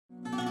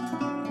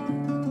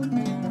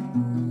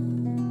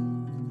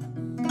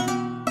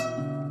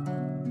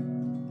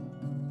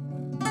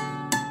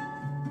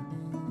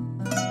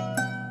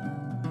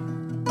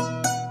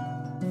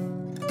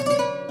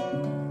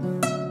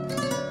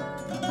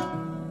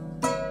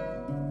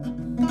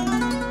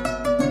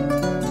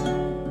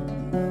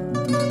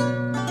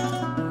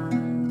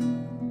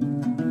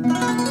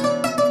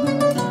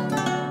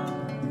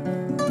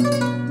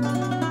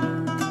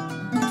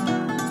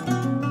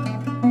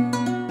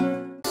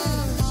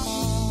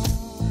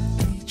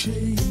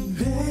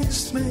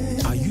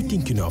Are you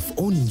thinking of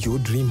owning your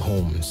dream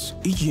homes?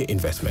 EJ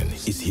Investment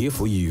is here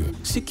for you.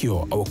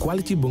 Secure our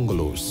quality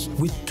bungalows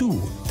with 2,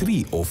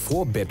 3 or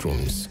 4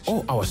 bedrooms,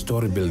 or our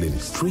story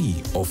buildings 3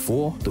 or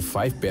 4 to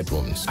 5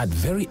 bedrooms at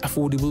very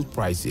affordable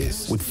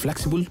prices with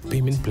flexible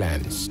payment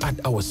plans at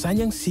our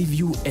Sanyang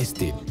Seaview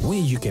Estate, where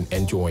you can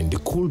enjoy the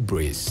cool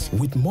breeze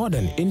with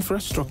modern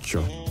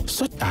infrastructure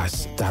such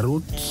as tar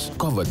roads,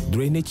 covered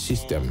drainage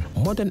system,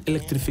 modern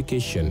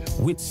electrification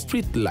with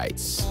street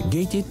lights,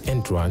 gated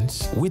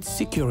entrance with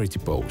security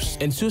posts,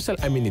 and social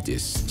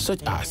amenities such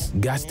as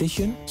gas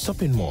station,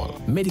 shopping mall,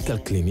 medical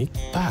clinic,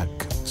 park,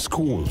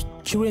 schools,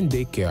 children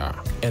daycare,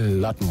 and a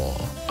lot more.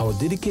 Our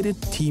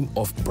dedicated team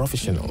of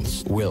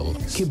professionals will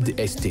keep the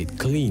estate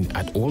clean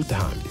at all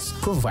times,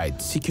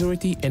 provide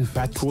security and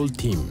patrol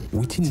team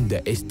within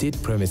the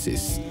estate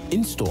premises,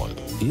 install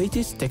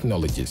latest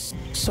technologies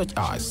such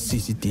as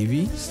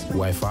CCTV,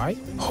 Wi-Fi,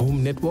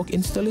 home network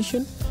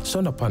installation,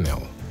 solar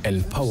panel,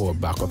 and power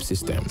backup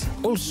system.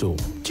 Also,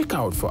 check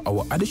out for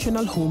our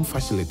additional home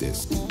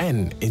facilities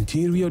and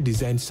interior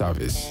design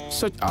service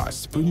such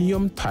as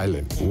premium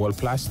tiling, wall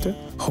plaster,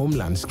 home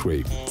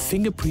landscape,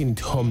 fingerprint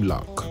home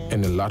lock,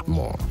 and a lot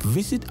more.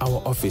 Visit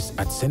our office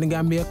at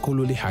Senegambia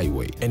Kololi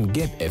Highway and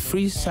get a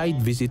free site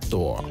visit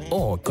tour,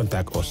 or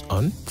contact us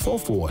on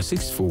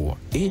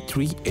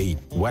 4464-838.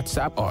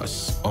 WhatsApp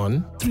us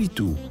on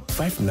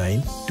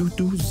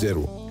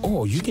 3259220.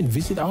 Or you can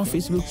visit our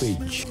Facebook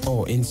page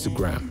or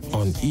Instagram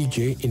on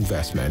EJ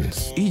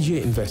Investments.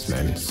 EJ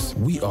Investments,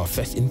 we are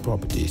first in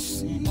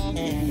properties.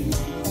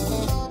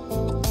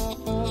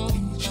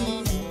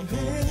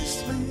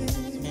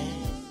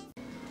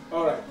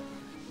 All right.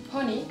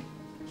 Honey,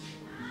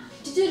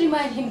 did you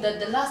remind him that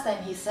the last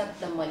time he sent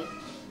the money,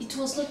 it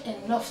was not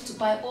enough to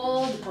buy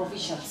all the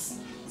provisions?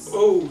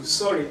 Oh,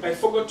 sorry, I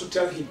forgot to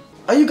tell him.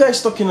 Are you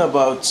guys talking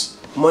about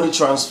money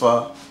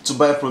transfer to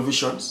buy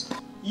provisions?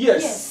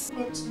 Yes.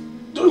 But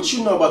don't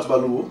you know about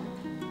Baluwo?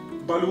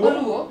 Baluwo?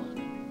 Baluwo?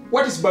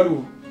 What is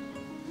Baluwo?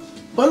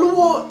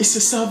 Baluwo is a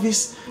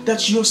service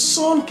that your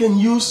son can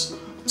use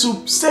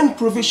to send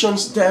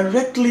provisions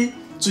directly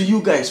to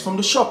you guys from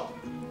the shop.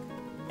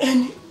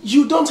 And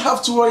you don't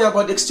have to worry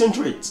about the exchange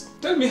rate.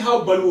 Tell me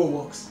how Baluwo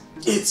works.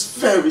 It's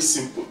very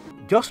simple.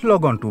 Just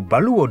log on to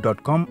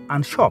baluwo.com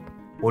and shop,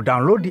 or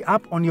download the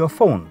app on your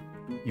phone.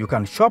 You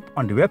can shop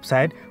on the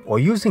website or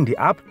using the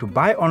app to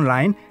buy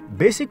online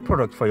basic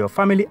products for your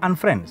family and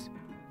friends.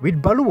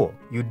 With Baluwo,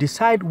 you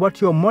decide what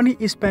your money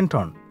is spent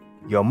on.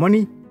 Your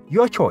money,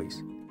 your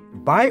choice.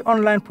 Buy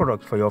online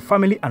products for your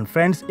family and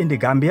friends in the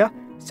Gambia,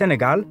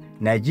 Senegal,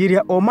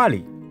 Nigeria or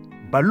Mali.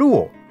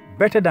 Baluwo,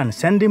 better than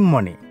sending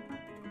money.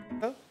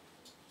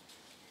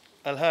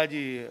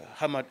 Alhaji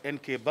Hamad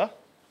N.K. Ba.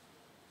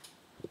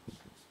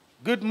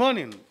 Good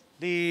morning,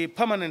 the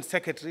Permanent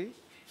Secretary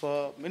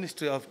for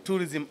Ministry of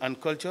Tourism and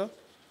Culture,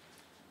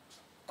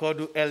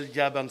 Kodu L.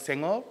 Jabang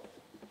Senghor.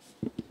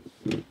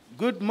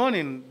 Good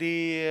morning,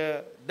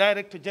 the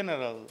Director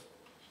General,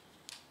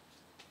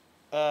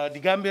 the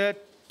Gambia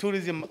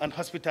Tourism and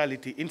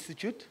Hospitality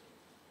Institute,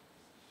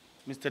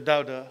 Mr.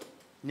 Dauda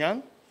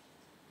Nyang.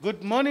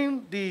 Good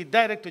morning, the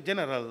Director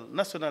General,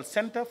 National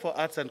Center for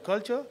Arts and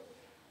Culture,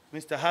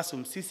 Mr.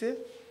 Hasum Sise.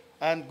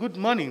 And good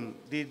morning,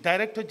 the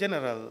Director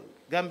General,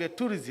 Gambia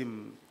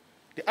Tourism,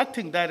 the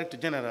Acting Director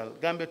General,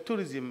 Gambia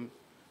Tourism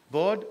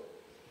Board.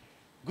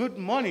 Good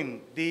morning,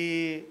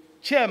 the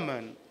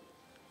Chairman,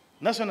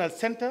 National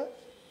Center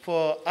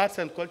for Arts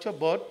and Culture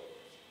Board.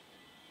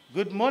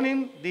 Good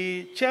morning,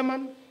 the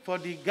Chairman for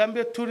the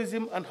Gambia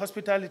Tourism and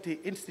Hospitality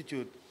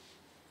Institute.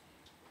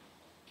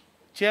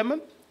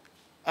 Chairman,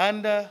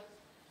 and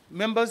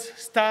members,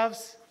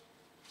 staffs,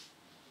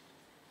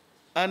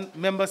 and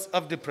members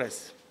of the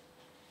press.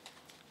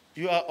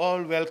 You are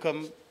all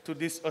welcome to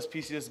this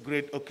auspicious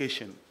great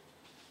occasion.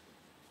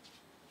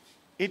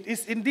 It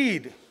is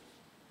indeed,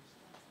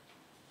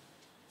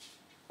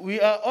 we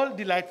are all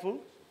delightful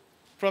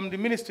from the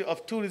Ministry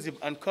of Tourism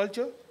and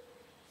Culture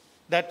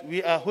that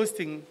we are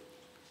hosting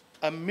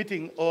a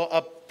meeting or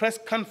a press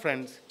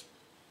conference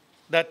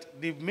that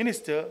the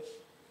Minister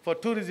for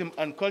Tourism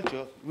and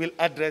Culture will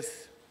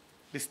address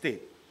the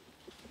state.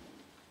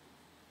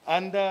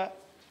 And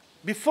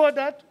before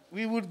that,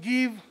 we would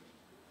give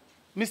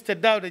Mr.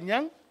 Dauda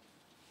Nyang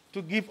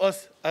to give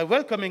us a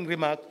welcoming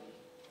remark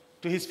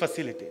to his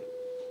facility.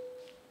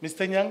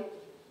 Mr. Nyang,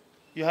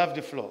 you have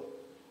the floor.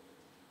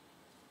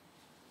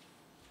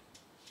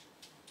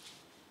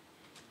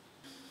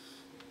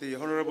 The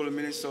Honorable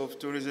Minister of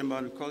Tourism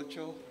and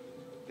Culture,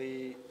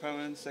 the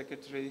Permanent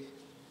Secretary,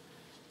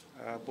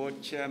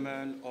 Board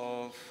Chairman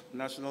of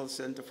National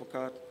Center for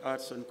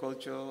Arts and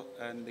Culture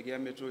and the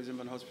Gambia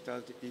Tourism and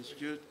Hospitality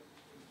Institute,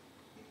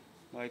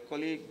 my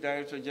colleague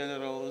Director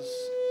Generals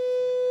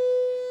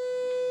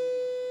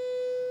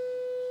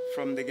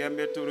from the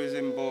Gambia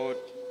Tourism Board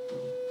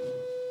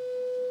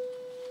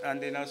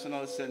and the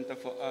National Center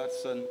for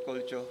Arts and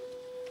Culture,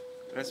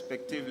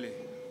 respectively.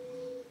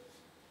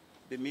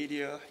 The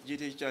media,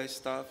 GTHI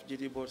staff,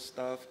 GT Board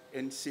staff,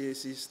 and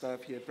CAC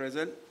staff here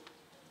present.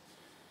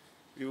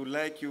 we would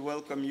like to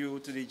welcome you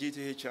to the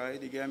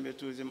GTHI, the Gambia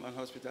Tourism and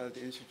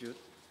Hospitality Institute,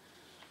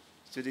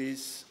 to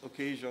this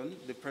occasion,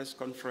 the press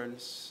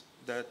conference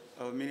that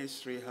our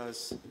ministry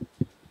has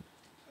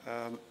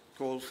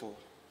called for.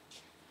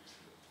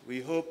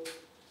 We hope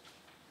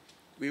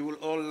we will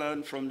all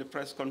learn from the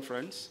press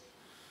conference,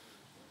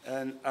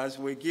 and as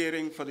we're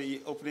gearing for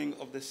the opening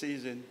of the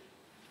season,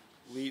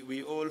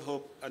 we all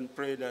hope and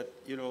pray that,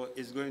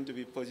 it's going to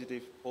be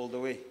positive all the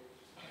way.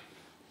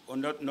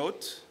 On that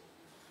note,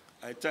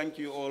 I thank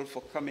you all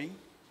for coming,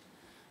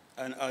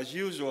 and as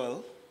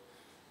usual,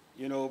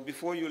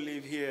 before you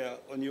leave here,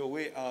 on your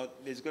way out,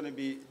 there's going to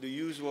be the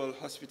usual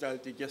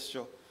hospitality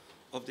gesture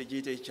of the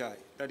GTHI.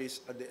 That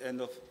is at the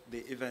end of the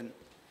event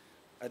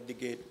at the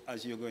gate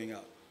as you're going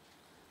out.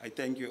 I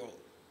thank you all.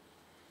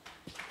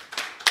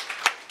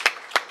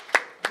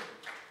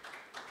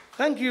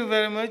 Thank you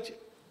very much,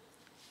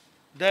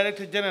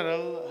 Director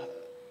General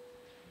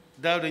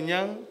Dauda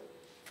Nyang,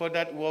 for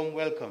that warm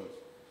welcome.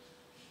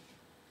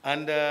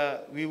 And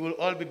we will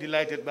all be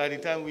delighted. By the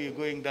time we are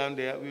going down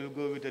there, we will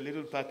go with a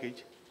little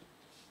package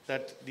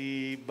that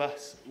the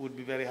bus would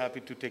be very happy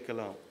to take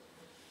along.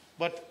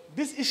 But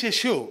this is a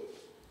show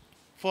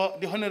for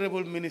the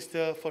Honorable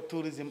Minister for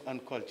Tourism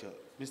and Culture,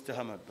 Mr.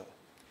 Hamad Ba.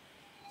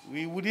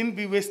 We wouldn't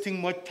be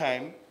wasting much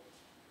time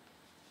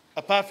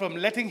apart from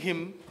letting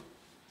him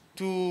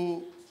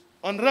to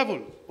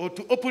unravel or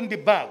to open the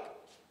bag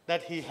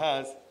that he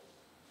has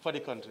for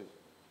the country.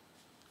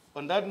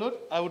 On that note,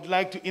 I would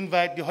like to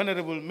invite the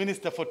Honorable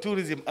Minister for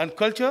Tourism and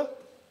Culture,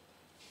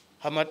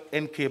 Hamad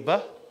N.K.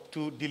 Ba,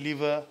 to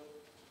deliver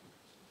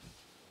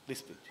the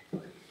speech.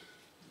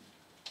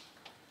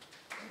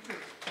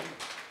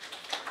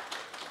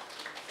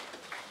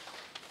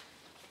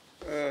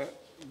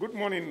 Good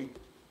morning,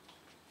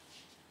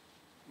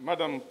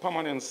 Madam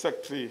Permanent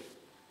Secretary,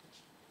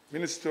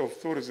 Minister of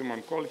Tourism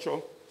and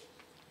Culture.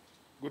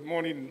 Good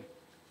morning,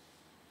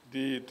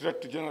 the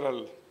Director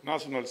General,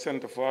 National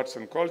Center for Arts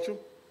and Culture.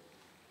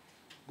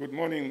 Good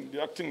morning,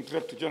 the Acting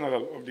Director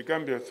General of the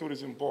Gambia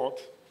Tourism Board,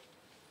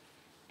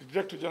 the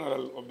Director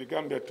General of the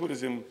Gambia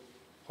Tourism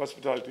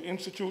Hospitality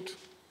Institute,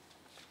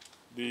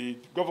 the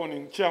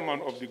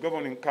Chairman of the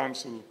Governing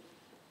Council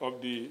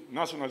of the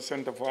National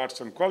Center for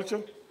Arts and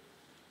Culture,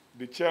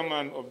 the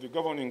Chairman of the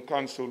Governing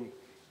Council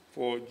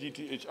for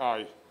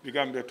GTHI, the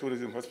Gambia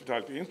Tourism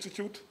Hospitality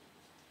Institute,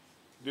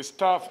 the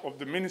staff of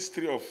the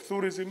Ministry of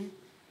Tourism,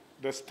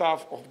 the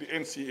staff of the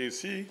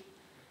NCAC,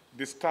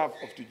 the staff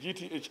of the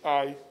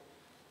GTHI,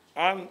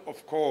 and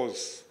of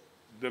course,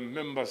 the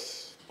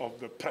members of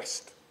the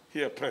press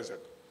here present.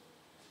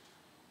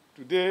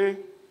 Today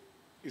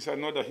is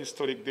another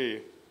historic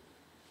day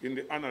in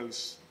the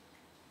annals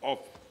of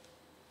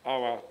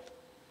our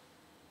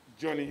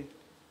journey,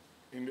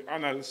 in the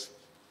annals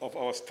of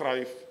our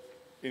strife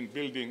in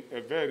building a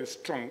very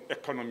strong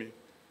economy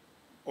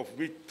of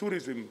which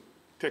tourism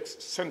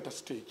takes center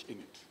stage in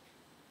it.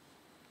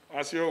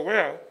 As you're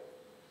aware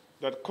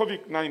that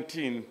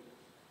COVID-19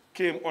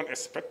 came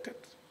unexpected,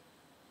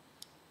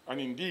 and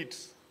indeed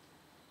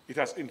it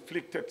has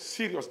inflicted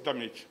serious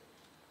damage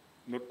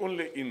not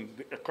only in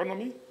the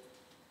economy,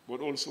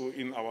 but also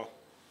in our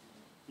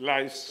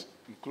lives,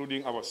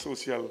 including our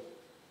social,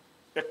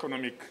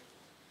 economic,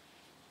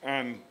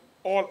 and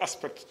all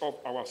aspects of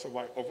our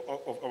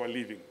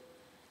living.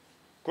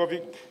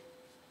 COVID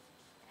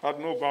had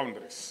no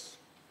boundaries.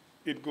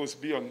 It goes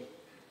beyond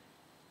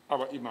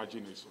our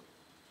imagination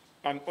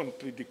and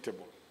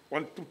unpredictable.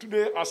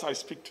 Today, as I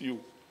speak to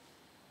you,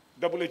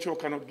 WHO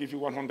cannot give you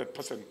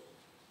 100%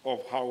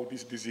 of how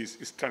this disease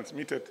is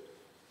transmitted,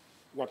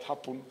 what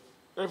happened.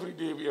 Every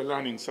day we are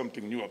learning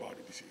something new about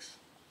the disease.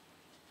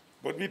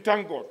 But we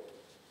thank God,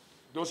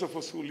 those of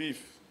us who live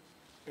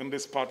in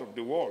this part of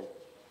the world,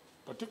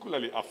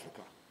 particularly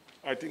Africa.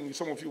 I think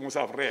some of you must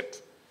have read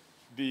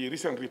the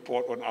recent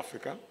report on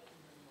Africa.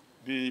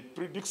 The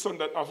prediction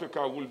that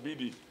Africa will be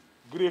the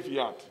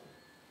graveyard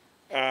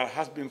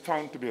has been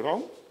found to be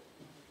wrong.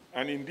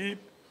 And indeed,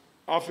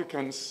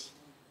 Africans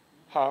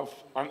have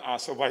and are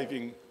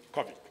surviving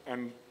COVID.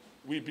 And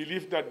we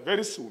believe that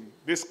very soon,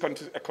 this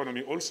country's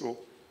economy also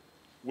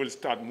will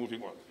start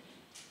moving on.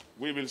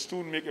 We will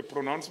soon make a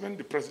pronouncement,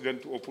 the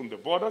president to open the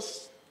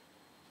borders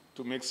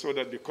to make sure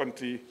that the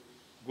country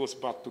goes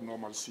back to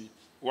normalcy,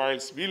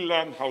 whilst we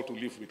learn how to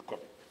live with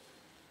COVID.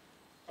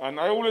 And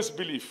I always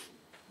believe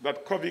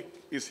that COVID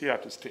is here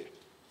to stay.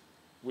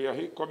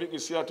 COVID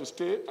is here to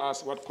stay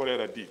as what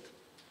cholera did.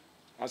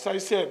 As I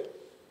said,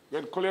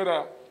 when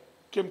cholera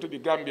came to the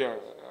Gambia,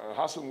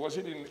 Hassan, was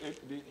it in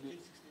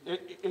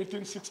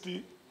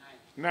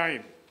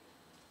 1869?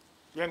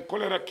 When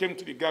cholera came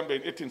to the Gambia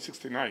in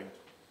 1869,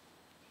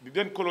 the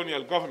then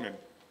colonial government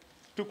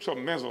took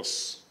some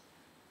measures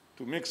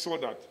to make sure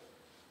that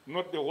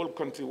not the whole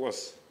country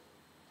was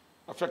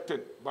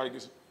affected by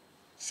this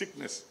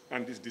sickness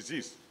and this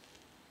disease.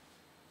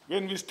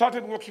 When we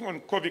started working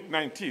on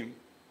COVID-19,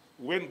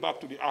 we went back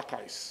to the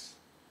archives,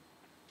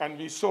 and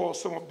we saw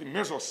some of the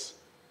measures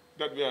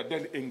that were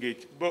then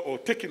engaged or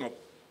taken up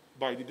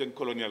by the then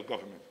colonial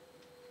government.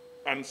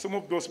 And some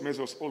of those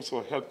measures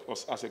also helped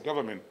us as a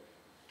government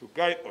to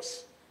guide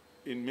us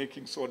in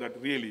making sure that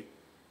really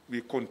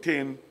we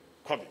contain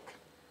COVID.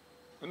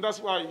 And that's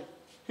why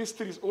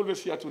history is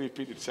always here to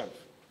repeat itself.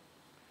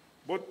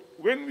 But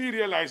when we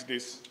realized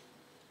this,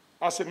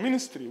 as a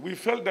ministry, we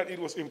felt that it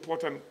was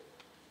important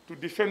to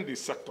defend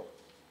this sector,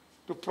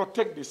 to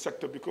protect this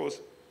sector,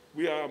 because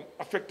we are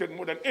affected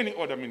more than any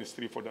other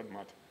ministry for that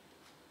matter.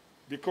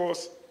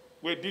 Because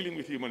we're dealing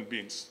with human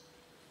beings.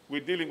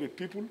 We're dealing with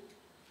people,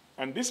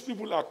 and these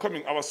people are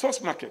coming. Our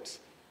source markets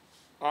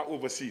are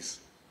overseas,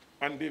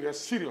 and they were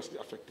seriously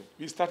affected.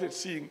 We started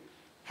seeing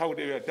how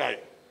they were dying,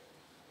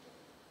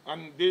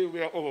 and they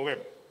were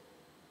overwhelmed.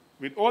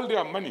 With all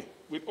their money,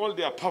 with all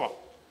their power,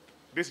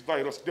 this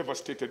virus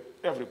devastated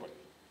everybody.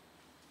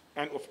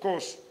 And of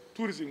course,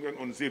 tourism went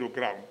on zero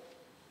ground.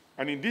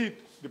 And indeed,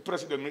 the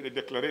president made a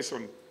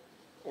declaration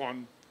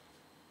on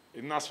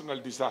a national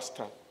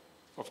disaster,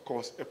 of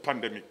course, a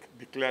pandemic,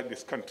 declared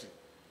this country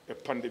a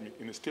pandemic,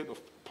 in a state of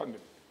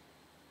pandemic.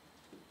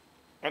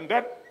 And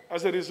that,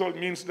 as a result,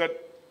 means that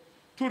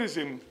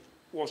tourism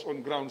was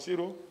on ground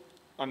zero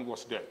and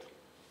was dead.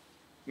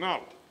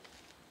 Now,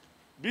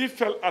 we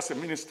felt as a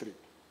ministry,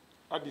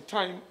 at the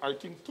time, I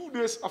think 2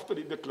 days after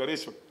the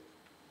declaration,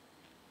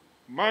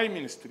 my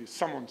ministry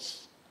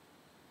summons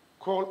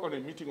called on a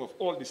meeting of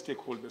all the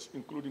stakeholders,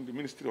 including the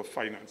Ministry of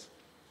Finance,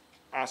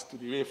 as to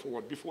the way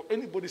forward. Before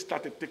anybody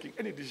started taking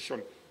any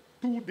decision,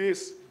 2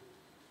 days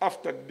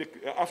after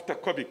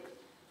COVID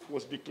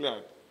was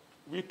declared,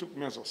 we took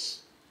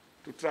measures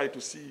to try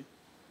to see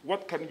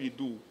what can we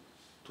do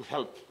to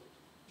help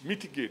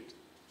mitigate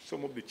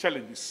some of the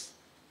challenges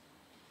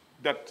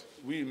that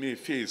we may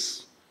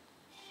face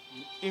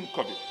in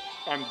COVID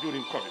and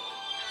during COVID.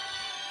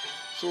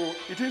 So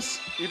it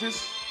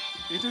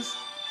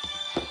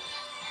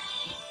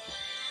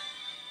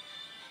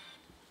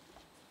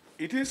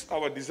is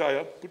our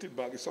desire, put it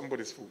back, it's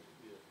somebody's food.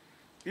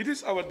 It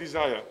is our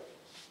desire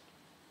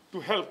to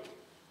help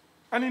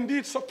and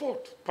indeed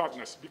support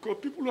partners, because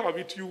people who are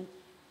with you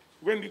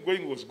when the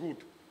going was good,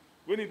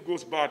 when it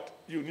goes bad,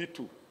 you need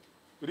to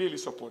really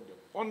support them.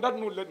 On that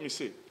note, let me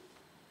say,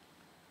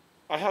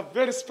 I have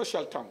very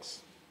special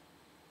thanks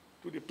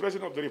to the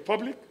President of the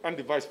Republic and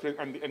the Vice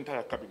President and the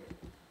entire cabinet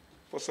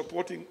for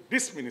supporting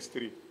this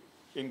ministry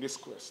in this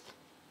quest.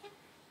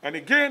 And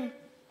again,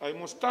 I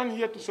must stand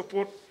here to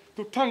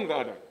thank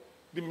rather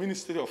the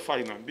Ministry of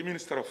Finance, the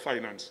Minister of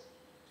Finance.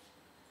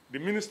 The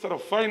Minister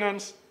of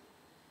Finance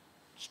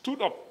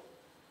stood up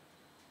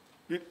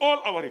with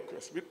all our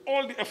requests, with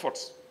all the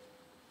efforts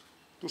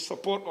to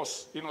support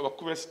us in our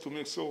quest to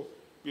make sure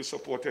we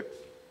supported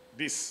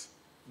this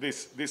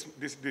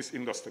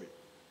industry.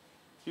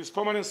 His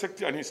permanent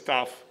secretary and his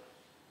staff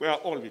were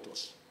all with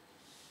us.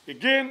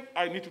 Again,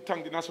 I need to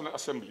thank the National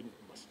Assembly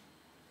members,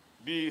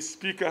 the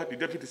Speaker, the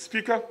Deputy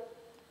Speaker,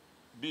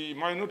 the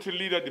minority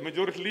leader, the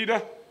majority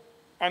leader,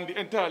 and the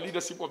entire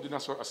leadership of the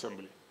National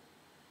Assembly,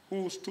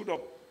 who stood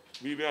up.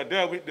 We were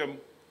there with them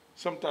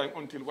sometime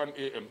until 1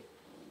 a.m.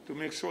 to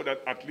make sure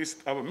that at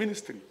least our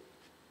ministry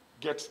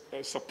gets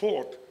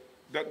support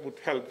that would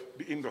help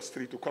the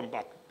industry to come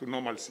back to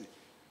normalcy.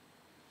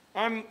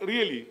 And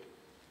really,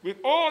 with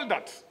all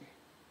that,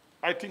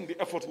 I think the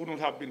effort wouldn't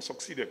have been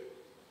succeeded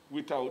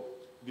without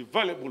the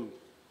valuable,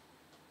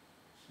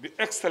 the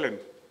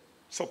excellent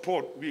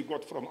support we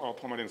got from our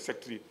permanent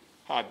secretary,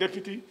 her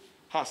deputy,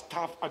 her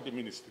staff at the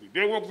ministry.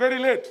 They work very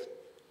late,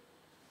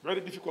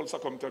 very difficult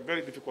circumstances,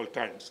 very difficult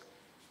times.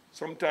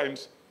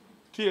 Sometimes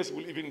tears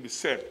will even be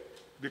shed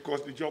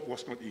because the job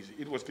was not easy.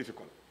 It was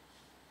difficult.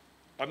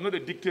 I'm not a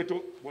dictator,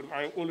 but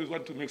I always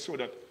want to make sure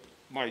that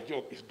my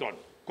job is done.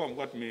 Come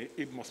what may,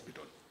 it must be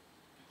done.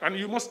 And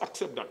you must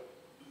accept that.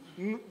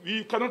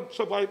 We cannot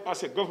survive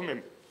as a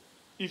government.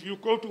 If you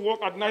go to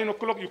work at 9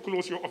 o'clock, you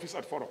close your office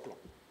at 4 o'clock.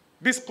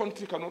 This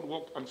country cannot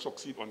work and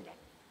succeed on that.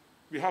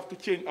 We have to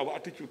change our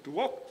attitude to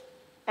work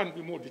and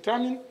be more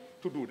determined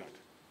to do that.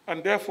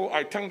 And therefore,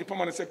 I thank the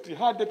permanent secretary,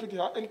 her deputy,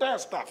 her entire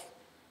staff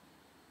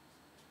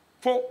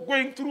for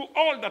going through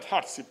all that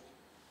hardship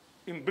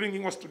in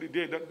bringing us to the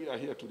day that we are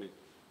here today.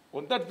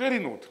 On that very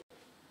note,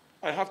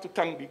 I have to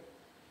thank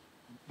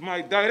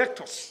my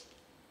directors,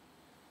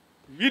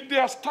 with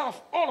their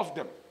staff, all of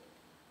them.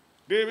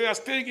 They were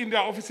staying in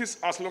their offices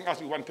as long as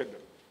we wanted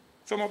them.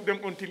 Some of them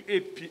until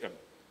 8 p.m.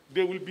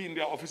 They will be in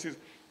their offices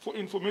for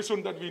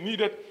information that we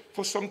needed,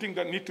 for something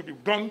that needs to be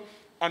done,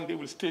 and they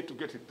will stay to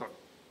get it done.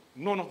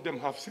 None of them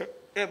have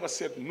ever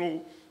said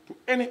no to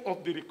any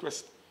of the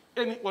requests,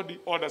 any of the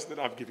orders that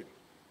I've given.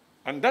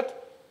 And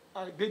that,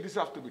 they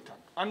deserve to be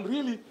thanked. And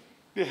really,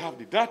 they have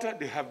the data,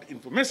 they have the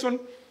information.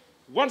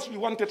 Once we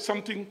wanted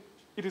something,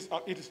 it is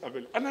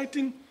available. And I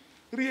think,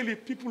 really,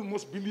 people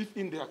must believe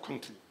in their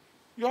country.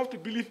 You have to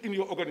believe in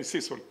your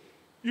organization.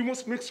 You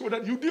must make sure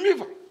that you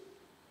deliver.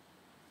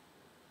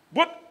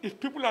 But if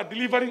people are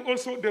delivering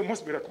also, they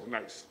must be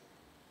recognized.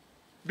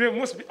 They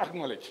must be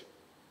acknowledged.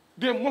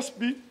 They must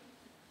be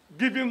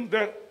given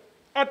the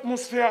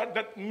atmosphere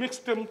that makes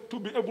them to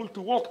be able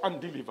to work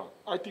and deliver.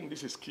 I think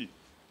this is key.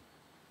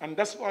 And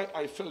that's why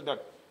I felt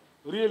that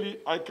really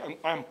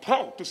I'm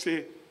proud to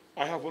say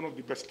I have one of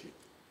the best teams.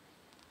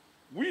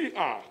 we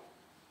are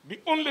the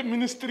only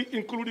ministry,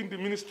 including the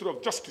Ministry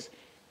of Justice,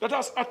 that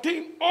has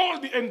attained all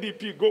the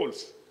NDP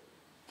goals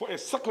for a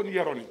second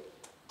year running.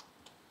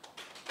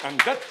 And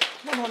that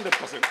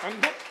 100%.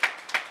 And that,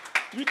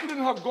 we couldn't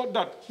have got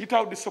that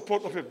without the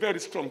support of a very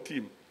strong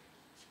team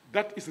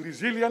that is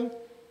resilient,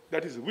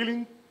 that is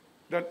willing,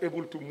 that is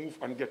able to move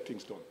and get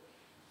things done.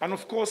 And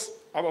of course,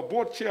 our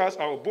board chairs,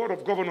 our board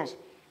of governors,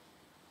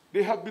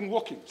 they have been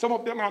working. Some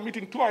of them are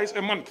meeting twice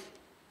a month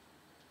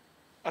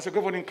as a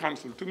governing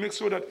council to make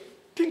sure that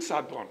things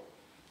are done.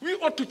 We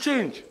ought to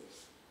change.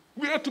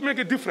 We ought to make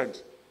a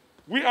difference.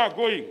 We are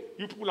going.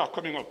 You people are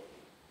coming up.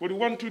 But we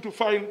want you to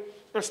find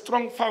a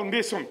strong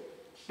foundation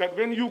that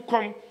when you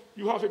come,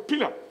 you have a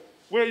pillar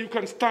where you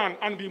can stand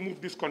and we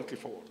move this country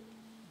forward.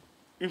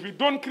 If we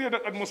don't create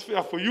that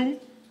atmosphere for you,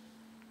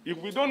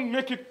 if we don't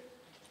make it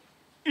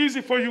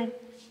easy for you,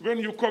 when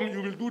you come,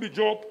 you will do the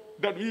job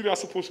that we were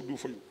supposed to do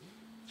for you.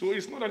 So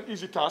it's not an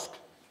easy task.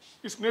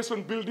 It's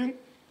nation building.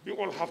 We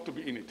all have to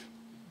be in it.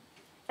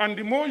 And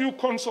the more you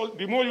consult,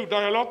 the more you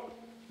dialogue,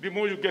 the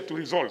more you get to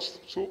results.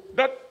 So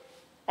that,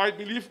 I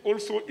believe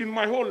also in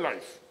my whole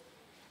life,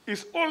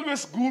 it's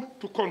always good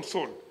to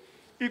consult.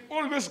 It's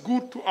always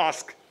good to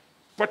ask,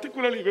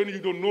 particularly when you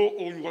don't know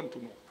or you want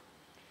to know.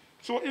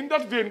 So in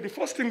that vein, the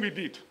first thing we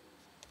did,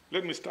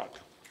 let me start.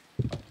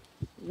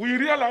 We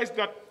realized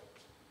that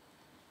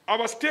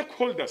our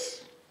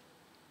stakeholders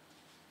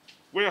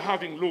were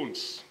having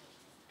loans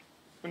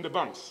in the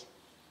banks.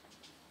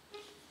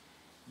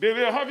 They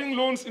were having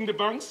loans in the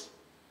banks.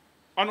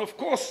 And of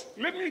course,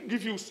 let me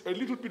give you a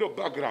little bit of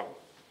background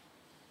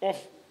of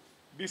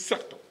this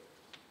sector.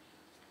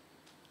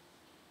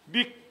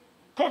 The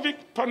COVID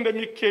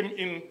pandemic came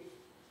in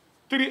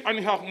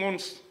 3.5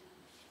 months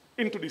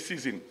into the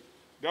season.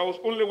 There was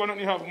only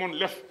 1.5 months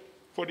left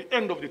for the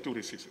end of the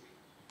tourist season.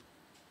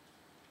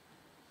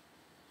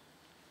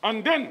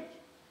 And then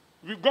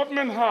the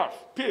government have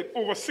paid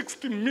over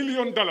 $60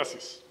 million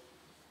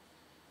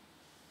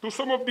to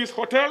some of these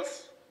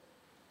hotels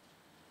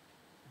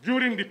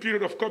during the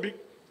period of COVID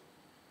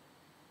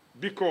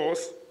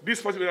because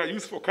these facilities are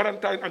used for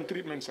quarantine and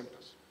treatment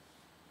centers.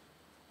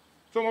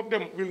 Some of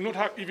them will not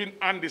have even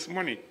earned this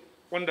money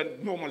on the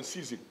normal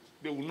season.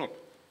 They will not.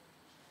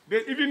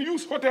 They even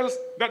use hotels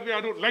that they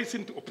are not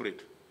licensed to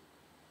operate.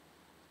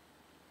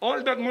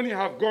 All that money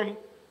have gone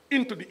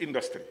into the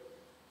industry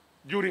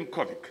during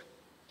COVID.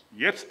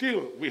 Yet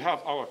still, we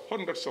have our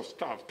hundreds of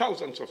staff,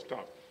 thousands of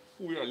staff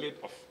who were laid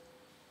off,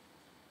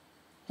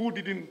 who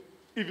didn't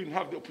even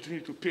have the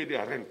opportunity to pay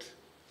their rent.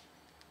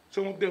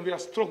 Some of them were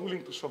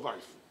struggling to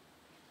survive.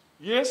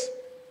 Yes,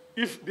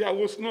 if there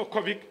was no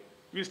COVID,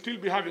 we'd still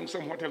be having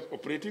some hotels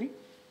operating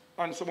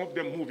and some of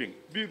them moving.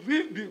 The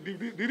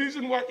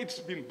reason why it's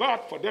been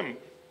bad for them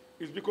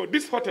is because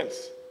these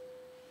hotels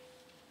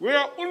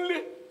were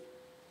only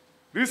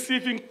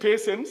receiving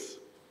patients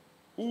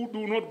who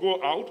do not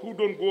go out, who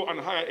don't go and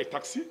hire a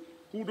taxi,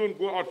 who don't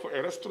go out for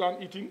a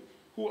restaurant eating,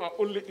 who are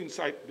only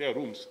inside their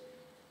rooms.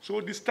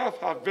 So the staff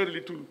have very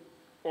little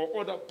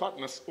or other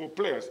partners or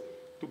players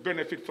to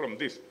benefit from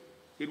this.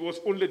 It was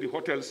only the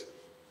hotels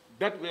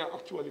that were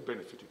actually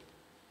benefited,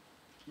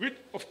 which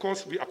of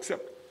course we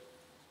accept.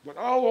 But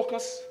our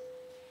workers,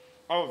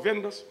 our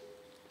vendors,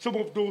 some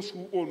of those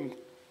who own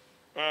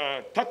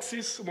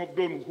taxis, some of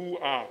them who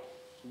are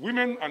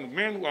women and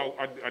men who are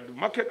at the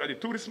market, at the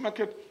tourist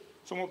market,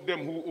 some of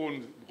them who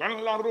own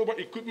Land Rover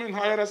equipment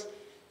hires,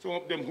 some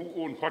of them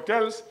who own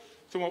hotels,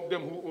 some of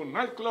them who own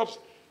nightclubs,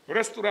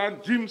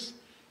 restaurants, gyms,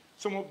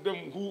 some of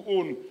them who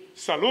own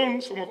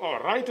salons, some of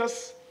our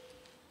writers,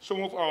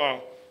 some of our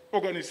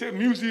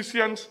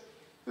musicians.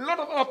 A lot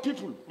of our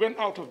people went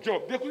out of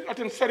job. They couldn't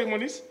attend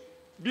ceremonies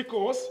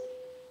because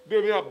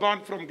they were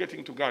banned from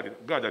getting to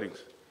gatherings.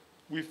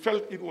 We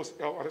felt it was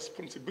our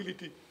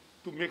responsibility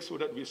to make sure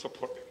that we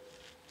support them.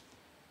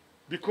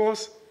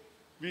 Because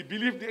we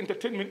believe the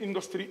entertainment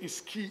industry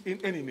is key in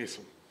any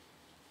nation.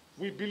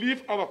 We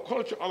believe our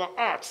culture, our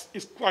arts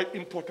is quite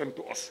important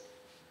to us.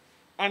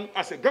 And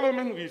as a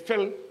government, we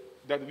felt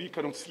that we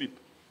cannot sleep.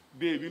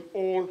 They will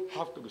all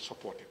have to be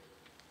supported.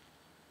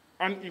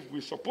 And if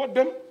we support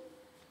them,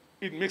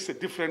 it makes a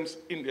difference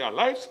in their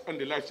lives and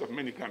the lives of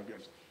many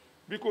Gambians.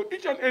 Because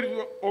each and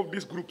every of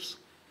these groups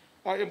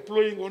are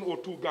employing 1 or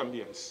 2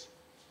 Gambians.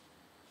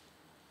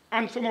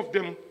 And some of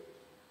them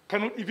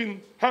cannot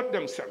even help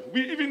themselves.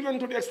 We even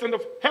went to the extent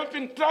of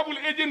helping travel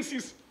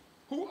agencies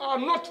who are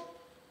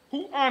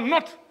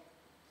not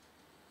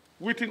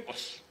within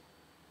us.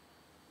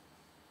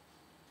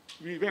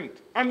 We went.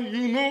 And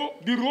you know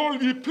the role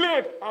we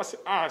played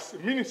as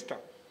minister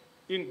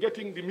in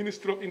getting the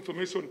Ministry of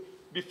Information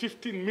the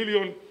 15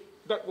 million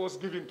that was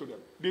given to them.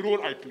 The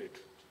role I played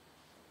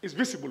is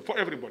visible for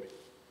everybody.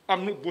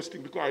 I'm not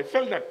boasting because I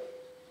felt that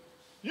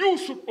you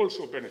should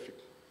also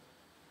benefit.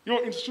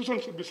 Your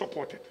institution should be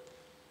supported.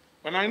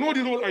 And I know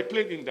the role I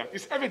played in that.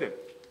 It's evident.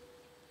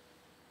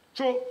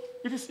 So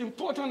it is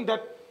important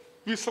that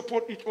we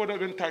support each other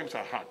when times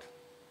are hard.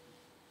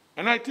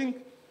 And I think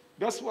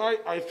that's why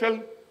I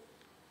felt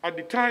at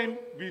the time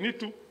we need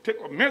to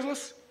take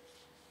measures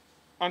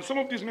And some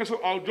of these measures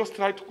I'll just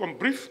try to come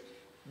brief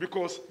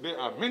because there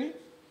are many,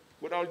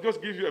 but I'll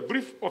just give you a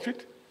brief of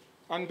it.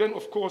 And then,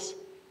 of course,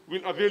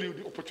 we'll avail you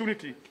the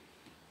opportunity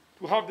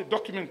to have the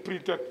document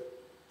printed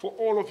for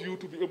all of you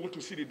to be able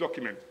to see the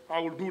document. I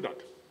will do that.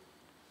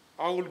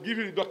 I will give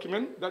you the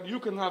document that you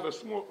can have a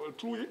small,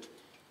 through it,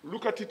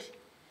 look at it,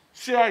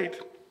 share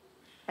it,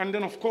 and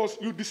then, of course,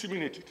 you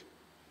disseminate it.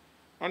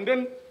 And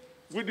then,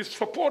 with the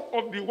support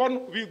of the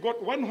one, we got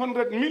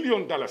 $100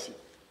 million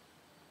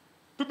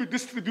to be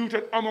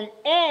distributed among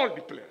all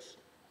the players.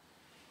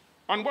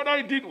 And what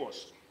I did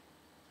was,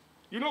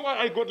 you know why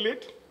I got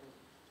late?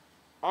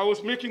 I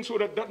was making sure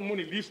that that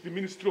money leaves the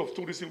Ministry of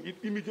Tourism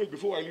immediately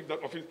before I leave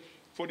that office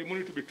for the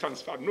money to be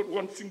transferred. Not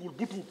one single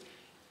butu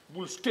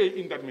will stay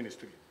in that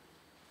ministry.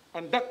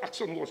 And that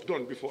action was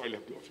done before I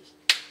left the office.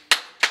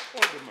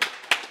 All the money.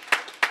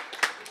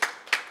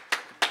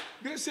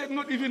 They said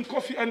not even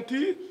coffee and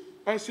tea.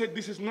 I said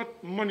this is not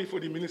money for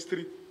the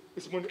ministry.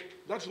 It's money.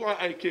 That's why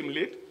I came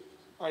late.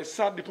 I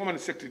sat the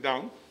permanent secretary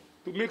down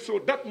to make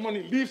sure that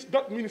money leaves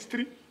that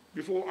ministry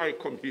before I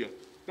come here.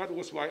 That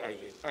was why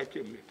I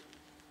came late.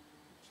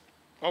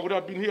 I would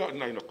have been here at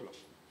 9 o'clock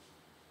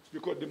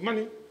because the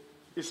money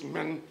is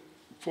meant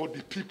for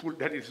the people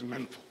that it is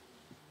meant for.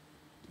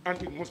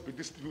 And it must be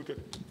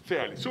distributed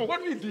fairly. So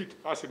what we did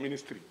as a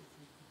ministry,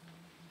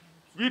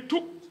 we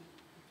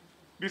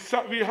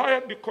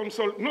hired the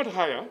consult, not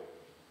hire,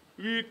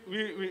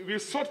 we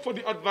sought for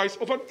the advice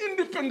of an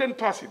independent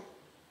person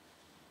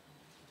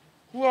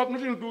who have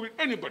nothing to do with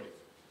anybody.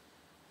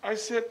 I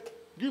said,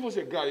 give us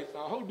a guide.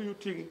 How do you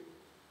think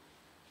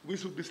we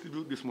should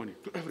distribute this money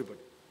to everybody?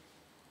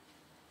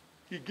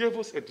 He gave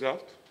us a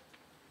draft.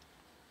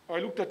 I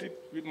looked at it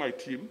with my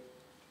team,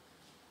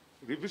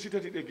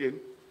 revisited it again,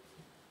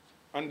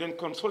 and then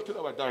consulted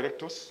our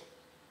directors.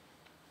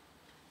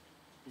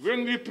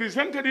 When we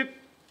presented it,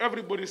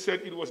 everybody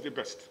said it was the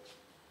best.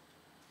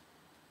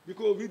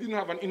 Because we didn't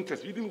have an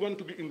interest. We didn't want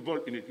to be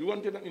involved in it. We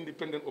wanted an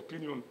independent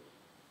opinion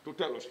to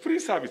tell us. Free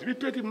service. We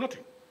paid him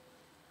nothing.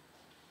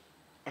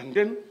 And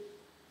then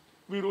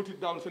we wrote it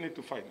down, sent it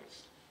to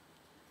finance.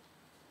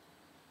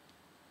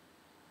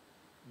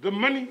 The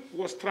money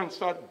was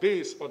transferred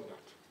based on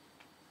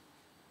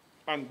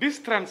that. And these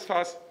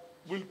transfers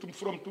will,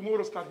 from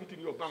tomorrow, start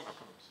hitting your bank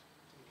accounts.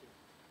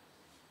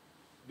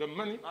 The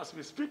money, as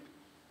we speak,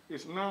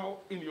 is now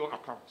in your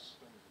accounts,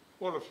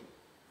 all of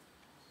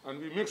you. And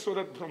we make sure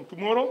that from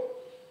tomorrow,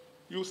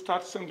 you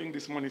start sending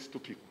these monies to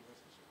people.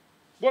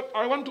 But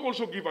I want to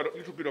also give a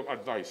little bit of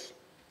advice.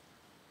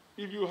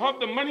 If you have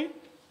the money,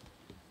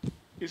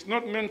 it's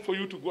not meant for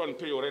you to go and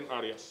pay your rent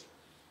areas.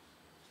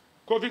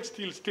 COVID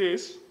still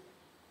stays.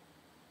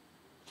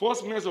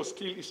 Force measure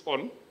still is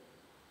on.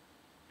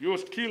 You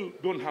still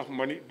don't have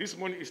money. This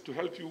money is to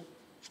help you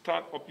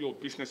start up your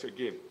business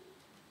again,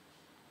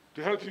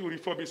 to help you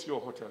refurbish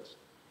your hotels,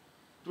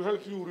 to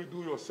help you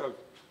redo yourself.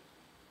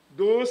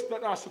 Those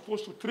that are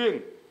supposed to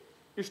train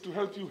is to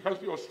help you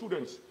help your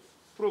students,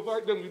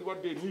 provide them with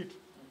what they need,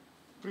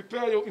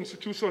 prepare your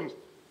institutions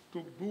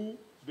to do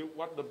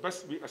what the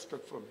best we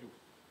expect from you.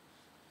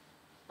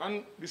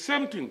 And the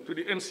same thing to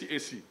the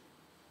NCAC.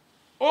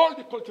 All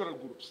the cultural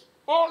groups,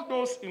 all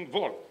those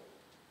involved,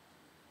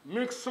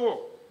 make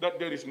sure that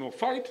there is no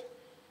fight,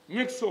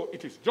 make sure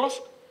it is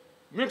just,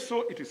 make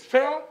sure it is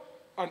fair,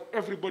 and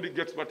everybody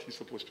gets what he's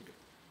supposed to get.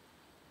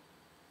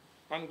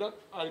 And that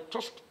I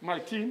trust my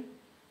team,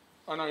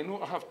 and I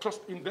know I have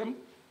trust in them,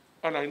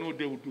 and I know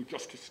they will do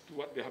justice to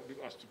what they have been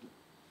asked to do.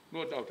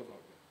 No doubt about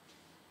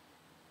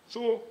that.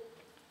 So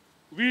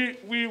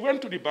we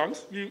went to the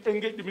banks, we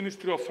engaged the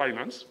Ministry of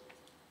Finance.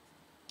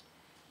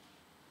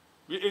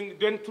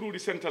 Then through the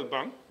central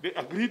bank, they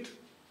agreed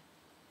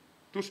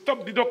to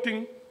stop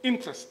deducting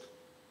interest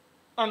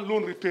and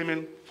loan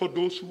repayment for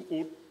those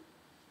who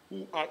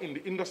are in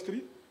the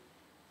industry,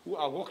 who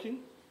are working,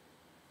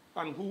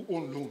 and who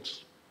own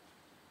loans,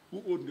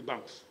 who own the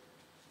banks.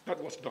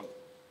 That was done.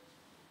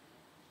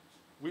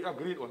 We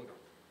agreed on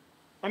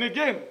that. And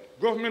again,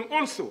 government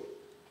also,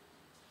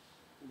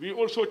 we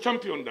also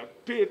championed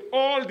that, paid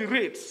all the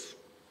rates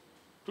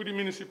to the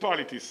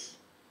municipalities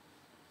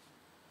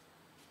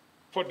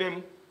for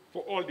them,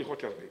 for all the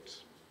hotel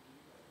rates.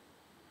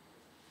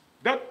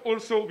 That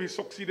also we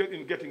succeeded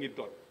in getting it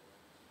done.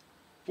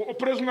 For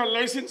operational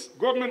license,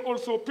 government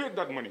also paid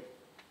that money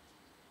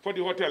for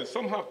the hotels.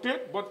 Some have paid,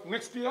 but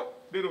next year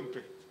they don't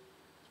pay.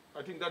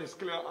 I think that is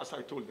clear as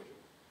I told them.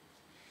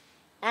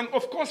 And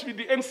of course with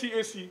the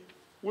NCAC,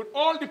 with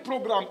all the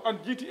programs and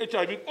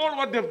GTHI, with all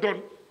what they've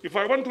done, if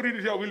I want to read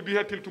it here, we'll be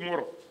here till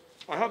tomorrow.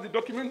 I have the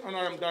document and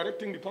I am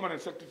directing the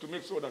permanent secretary to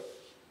make sure that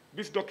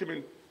this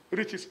document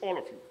reaches all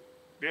of you.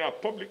 They are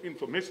public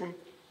information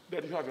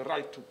that you have a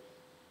right to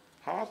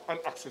have and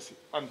access it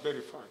and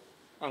verify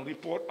and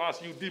report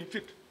as you deem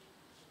fit.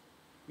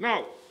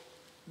 Now,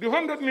 the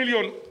 100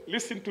 million,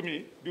 listen to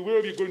me, the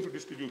way we're going to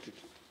distribute it.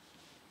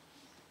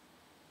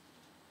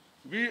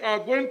 We are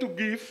going to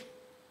give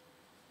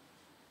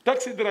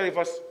taxi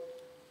drivers,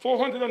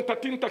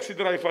 413 taxi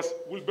drivers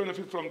will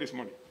benefit from this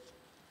money.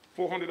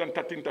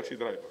 413 taxi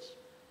drivers.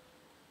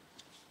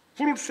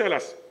 Fruit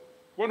sellers,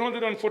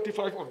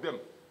 145 of them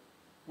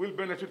will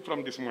benefit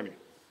from this money.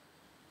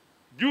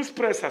 Juice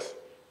pressers,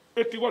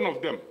 81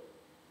 of them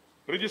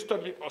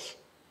registered with us.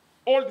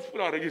 All these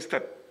people are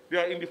registered. They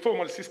are in the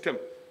formal system,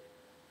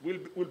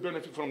 will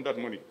benefit from that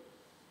money.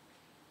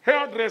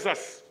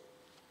 Hairdressers,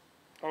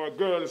 our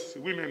girls,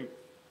 women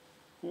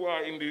who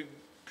are in the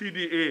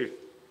TDA,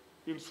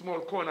 in small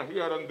corner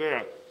here and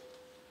there,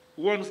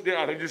 once they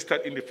are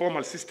registered in the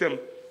formal system,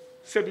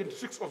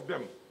 76 of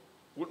them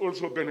will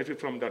also benefit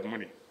from that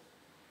money.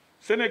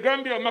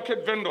 Senegambia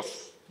market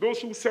vendors, those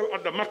who sell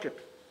at the market,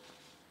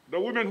 the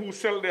women who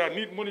sell there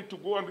need money to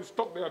go and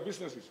restock their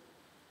businesses.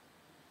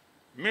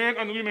 Men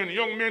and women,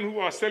 young men who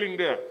are selling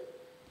there,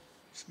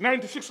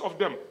 96 of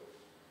them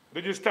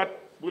registered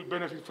will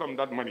benefit from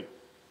that money.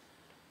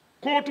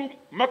 Kotu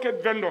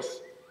market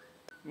vendors,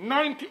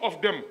 90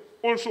 of them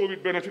also will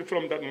benefit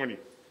from that money.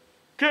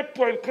 Cape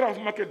Point craft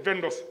market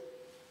vendors,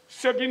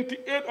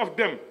 78 of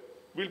them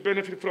will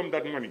benefit from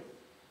that money.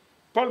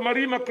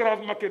 Palmarima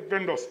craft market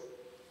vendors,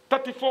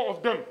 34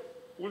 of them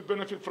will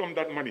benefit from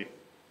that money.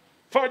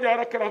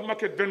 Fajara craft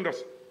market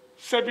vendors,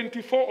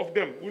 74 of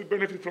them will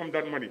benefit from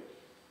that money.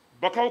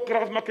 Bakau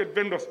craft market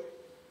vendors,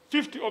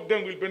 50 of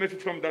them will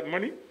benefit from that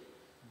money.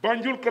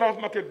 Banjul craft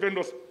market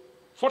vendors,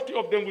 40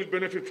 of them will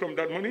benefit from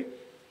that money.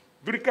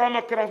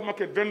 Brikama craft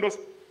market vendors,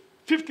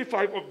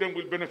 55 of them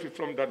will benefit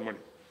from that money.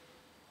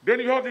 Then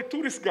you have the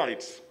tourist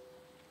guides.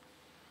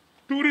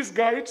 Tourist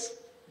guides,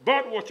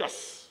 bird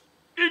watchers,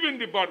 even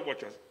the bird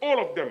watchers, all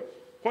of them,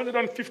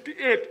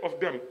 158 of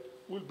them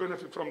will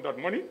benefit from that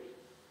money.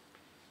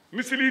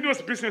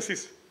 Miscellaneous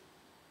businesses,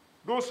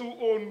 those who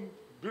own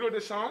bureau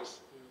de change,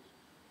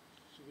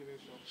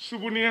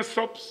 souvenir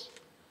shops,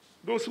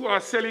 those who are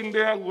selling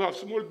there, who have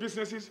small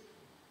businesses,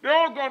 they're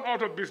all gone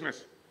out of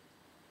business.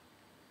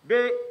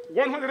 The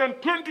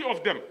 120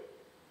 of them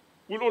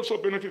will also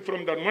benefit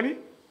from that money.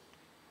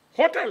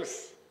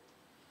 Hotels,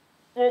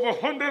 over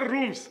 100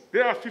 rooms,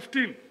 there are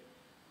 15.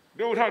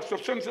 They would have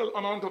substantial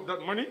amount of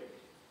that money.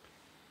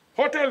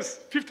 Hotels,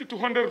 50 to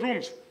 100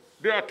 rooms,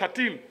 there are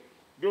 13.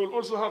 They will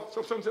also have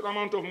substantial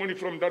amount of money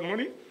from that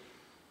money.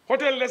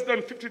 Hotel less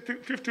than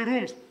 50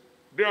 rooms,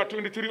 there are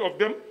 23 of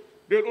them.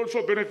 They will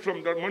also benefit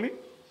from that money.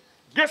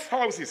 Guest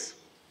houses,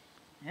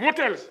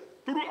 motels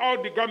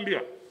throughout the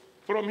Gambia,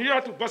 from here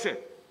to Basse,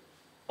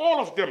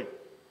 all of them,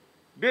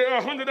 there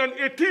are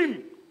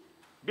 118.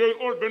 They will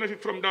all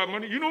benefit from that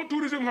money. You know,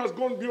 tourism has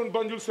gone beyond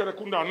Banjul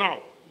Serekunda now.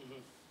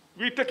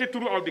 We take it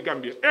throughout the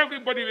Gambia.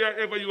 Everybody,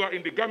 wherever you are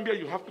in the Gambia,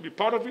 you have to be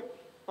part of it,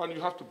 and you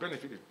have to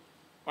benefit it.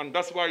 And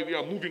that's why we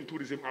are moving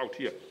tourism out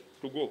here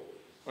to go.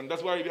 And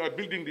that's why we are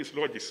building these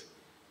lodges.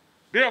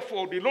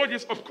 Therefore, the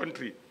lodges of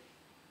country,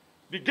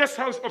 the guest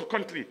house of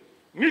country,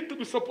 need to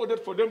be supported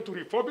for them to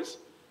refurbish,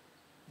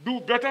 do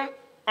better,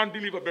 and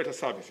deliver better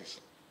services.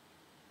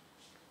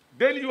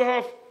 Then you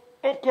have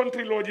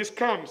up-country lodges,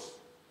 camps.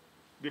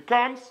 The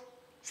camps,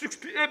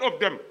 68 of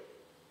them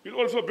will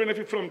also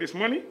benefit from this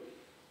money.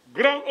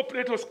 Ground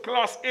operators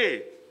class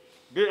A,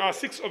 there are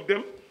 6 of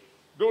them.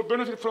 They will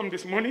benefit from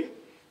this money.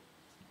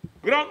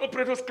 Ground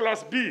operators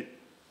class B,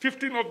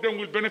 15 of them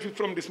will benefit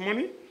from this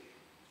money.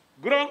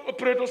 Ground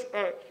operators,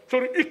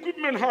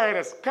 equipment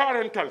hires, car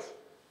rentals.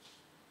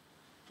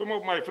 Some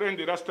of my friends,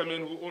 the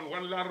Rastamen who own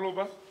 1 Land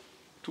Rover,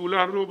 2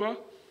 Land Rover,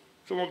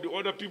 some of the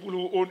other people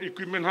who own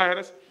equipment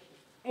hires,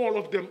 all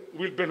of them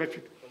will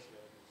benefit.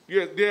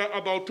 Yes, there are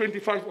about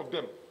 25 of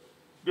them.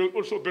 They will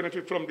also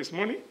benefit from this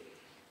money.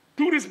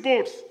 Tourist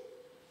boats,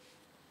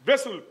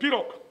 vessel,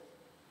 pirogue,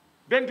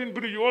 Denton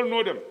Bridge, you all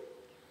know them,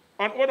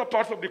 and other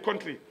parts of the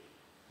country.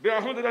 There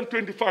are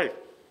 125.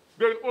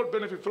 They will all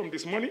benefit from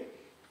this money.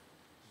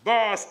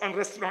 Bars and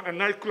restaurants and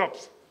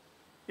nightclubs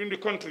in the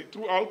country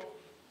throughout,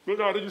 those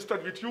are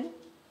registered with you.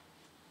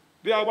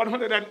 There are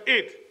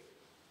 108.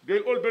 They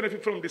will all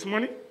benefit from this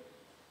money.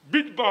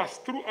 Beach bars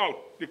throughout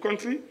the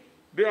country,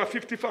 there are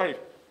 55.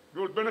 They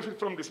will benefit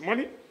from this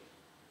money.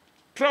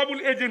 Travel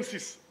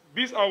agencies,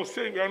 these I was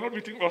saying, they are not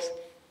meeting us,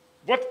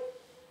 but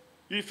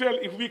we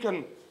felt if we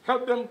can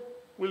help them,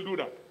 we'll do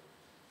that.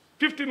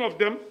 15 of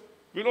them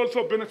will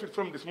also benefit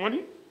from this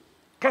money.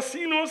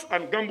 Casinos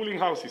and gambling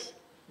houses,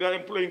 they are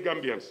employing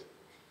Gambians.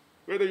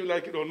 Whether you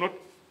like it or not,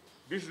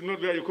 this is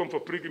not where you come for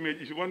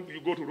pilgrimage. If you want,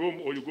 you go to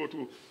Rome or you go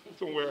to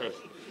somewhere else.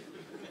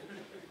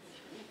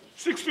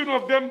 16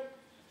 of them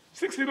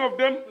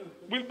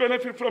will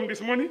benefit from this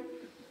money.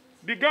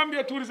 The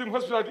Gambia Tourism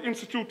Hospitality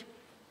Institute,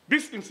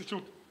 this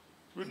institute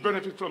will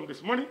benefit from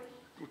this money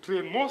to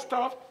train more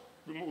staff,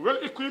 be more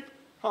well-equipped,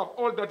 have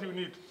all that you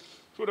need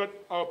so that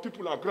our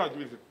people are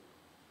graduated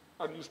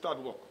and you start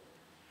work.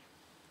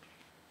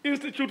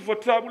 Institute for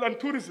Travel and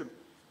Tourism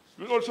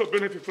will also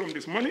benefit from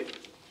this money.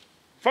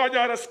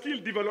 Fajara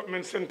Skill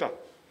Development Center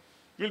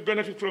will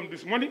benefit from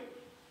this money.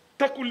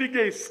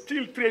 Takuligay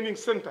Skill Training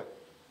Center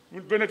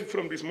will benefit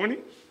from this money.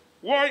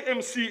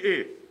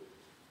 YMCA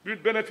will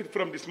benefit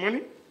from this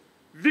money.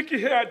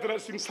 Vicky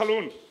Hairdressing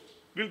Salon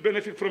will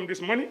benefit from this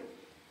money.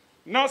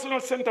 National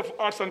Center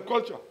for Arts and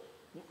Culture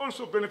will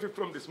also benefit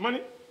from this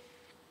money.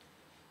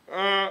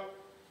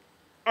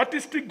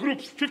 Artistic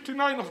groups,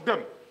 59 of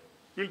them,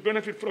 will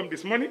benefit from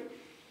this money.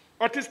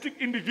 Artistic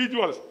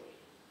individuals,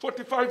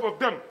 45 of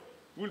them,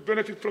 will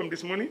benefit from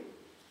this money.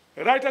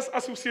 Writers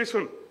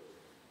Association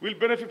will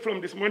benefit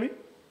from this money.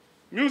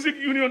 Music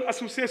Union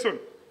Association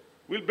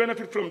will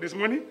benefit from this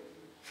money.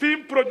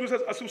 Film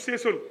Producers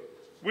Association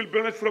will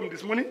benefit from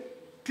this money.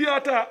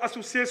 Theater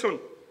Association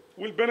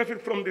will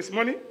benefit from this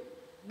money.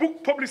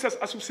 Book Publishers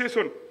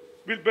Association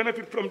will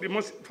benefit from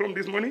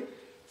this money.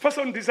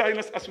 Fashion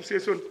Designers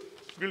Association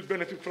will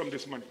benefit from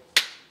this money.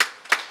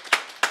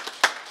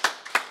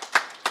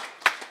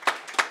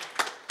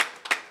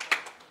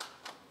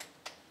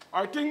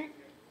 I think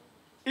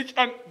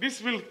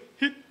this will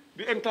hit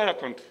the entire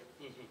country.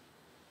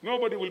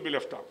 Nobody will be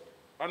left out.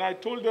 And I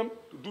told them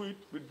to do it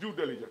with due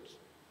diligence.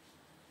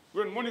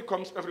 When money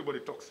comes, everybody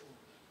talks.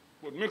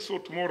 But make sure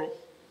tomorrow,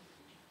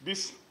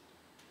 this,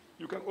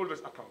 you can always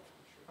account.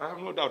 I have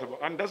no doubt about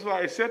it. And that's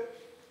why I said,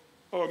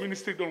 our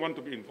ministry don't want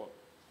to be involved.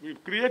 We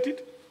create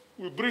it,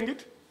 we bring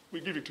it,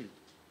 we give it to you.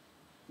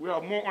 We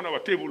have more on our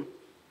table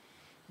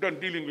than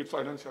dealing with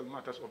financial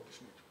matters of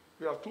this nature.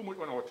 We have too much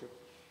on our table.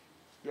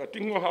 We are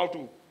thinking of how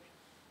to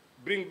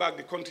bring back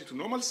the country to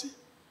normalcy,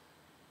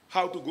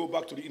 how to go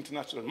back to the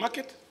international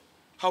market,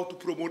 how to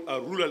promote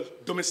our rural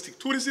domestic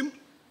tourism,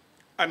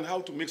 and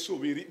how to make sure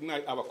we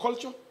reignite our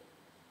culture.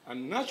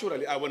 And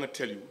naturally, I want to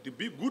tell you, the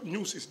big good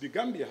news is the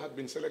Gambia has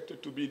been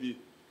selected to be the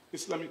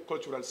Islamic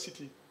Cultural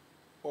City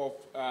of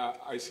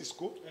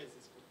ISISCO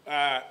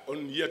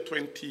on year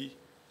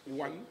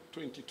 21,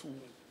 22.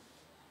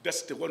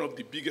 That's one of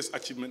the biggest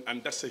achievements,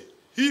 and that's a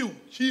huge,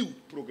 huge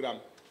program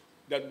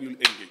that will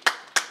engage.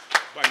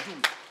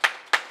 Banjul,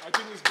 I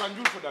think it's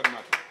Banjul for that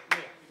matter.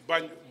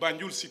 Yeah.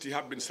 Banjul City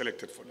have been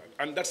selected for that.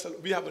 And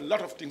we have a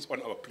lot of things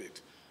on our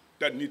plate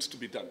that needs to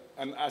be done.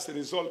 And as a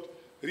result,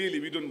 really,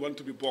 we don't want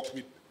to be bogged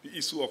with the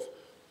issue of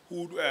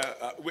who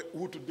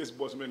to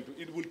disbursement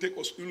to. It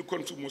will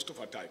consume most of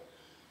our time.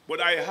 But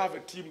I have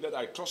a team that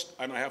I trust,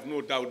 and I have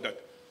no doubt that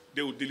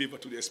they will deliver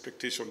to the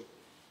expectation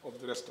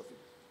of the rest of it.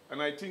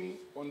 And I think,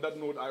 on that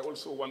note, I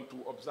also want to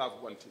observe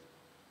one thing.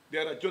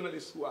 There are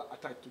journalists who are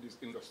attached to this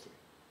industry,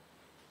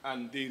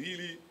 and they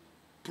really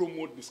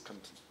promote this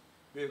country.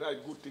 They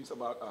write good things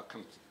about our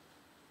country.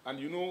 And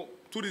you know,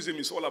 tourism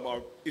is all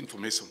about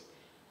information,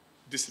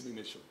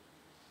 dissemination.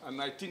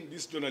 And I think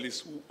these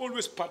journalists who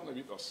always partner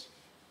with us,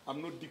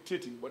 I'm not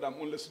dictating, but I'm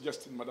only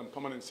suggesting, Madam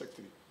Permanent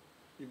Secretary,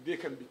 if they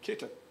can be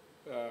catered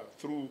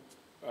through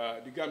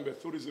the Gambia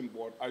Tourism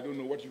Board, I don't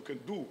know what you can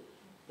do,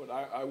 but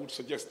I would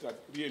suggest that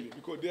really,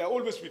 because they are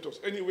always with us.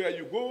 Anywhere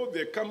you go,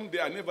 they come, they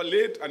are never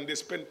late, and they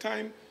spend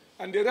time,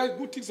 and they write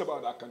good things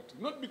about our country.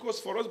 Not because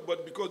for us,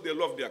 but because they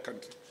love their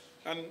country.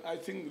 And I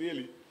think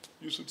really,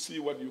 you should see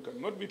what you can,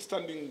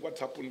 notwithstanding what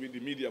happened with the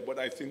media, but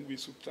I think we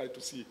should try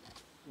to see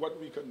what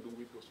we can do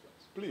with those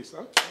guys. Please,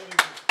 huh?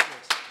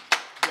 Yes.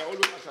 They are always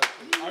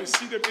attached. I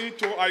see them any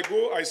tour I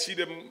go, I see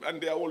them, and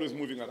they are always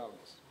moving around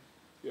us.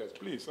 Yes,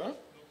 please, huh?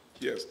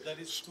 Yes. That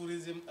is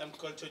tourism and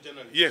culture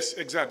journalism. Yes,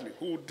 exactly.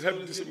 Who help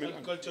tourism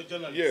and culture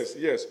journalism. Yes,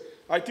 yes.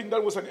 I think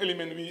that was an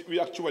element we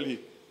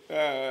actually,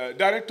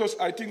 directors,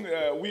 I think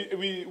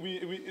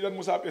that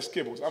must have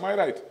escaped us. Am I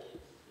right?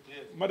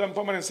 Yes. Madam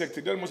Permanent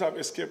Secretary, that must have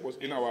escaped us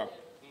in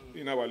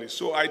our list.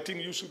 So I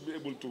think you should be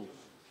able to,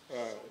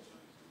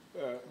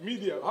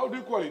 media, how do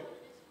you call it?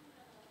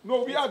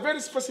 No, we are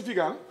very specific,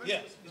 huh?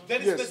 Yes,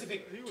 very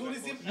specific.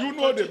 Tourism. You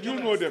know them, you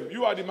know them.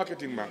 You are the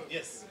marketing man.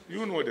 Yes.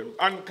 You know them.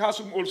 And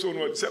Kasum also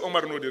knows,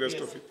 Omar knows the rest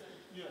of it.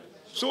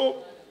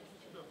 So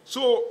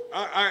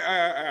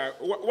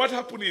what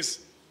happened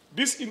is,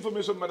 this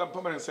information, Madam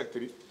Permanent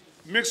Secretary,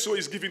 makes sure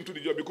it's given to the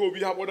job, because we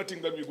have other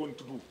things that we're going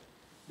to do.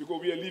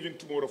 Because we are leaving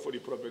tomorrow for the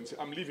province.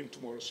 I'm leaving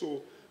tomorrow.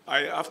 So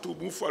I have to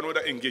move for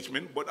another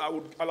engagement, but I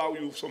would allow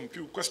you some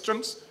few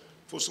questions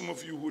for some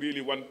of you who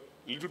really want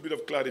a little bit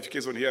of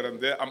clarification here and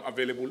there. I'm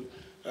available,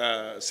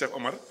 Chef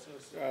Omar.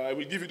 I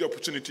will give you the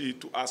opportunity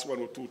to ask 1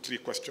 or 2, 3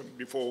 questions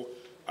before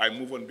I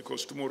move on,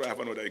 because tomorrow I have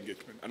another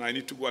engagement, and I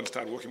need to go and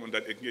start working on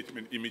that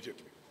engagement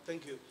immediately.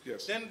 Thank you.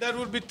 Yes. Then there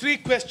will be 3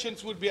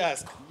 questions would be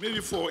asked.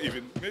 Maybe 4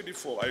 even. Maybe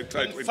 4. I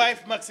try to.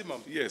 5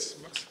 maximum. Yes.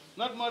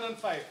 Not more than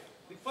 5.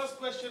 The first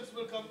questions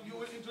will come. You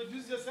will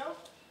introduce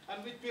yourself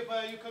and which paper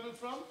are you coming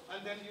from,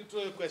 and then you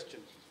throw a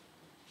question.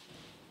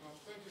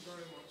 Thank you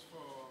very much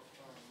for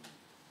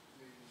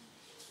the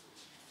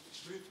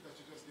brief that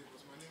you just gave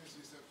us. My name is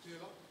Yusuf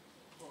Taylor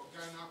for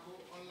Gainako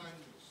Online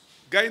News.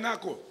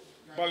 Gainako,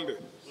 Balde.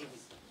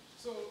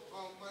 So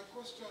my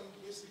question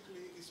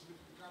basically is with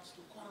regards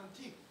to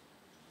quarantine.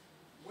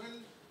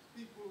 When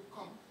people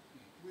come,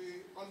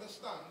 we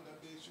understand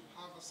that they should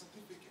have a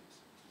certificate.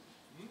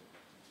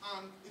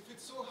 And if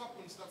it so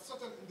happens that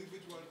certain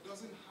individual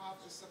doesn't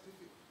have a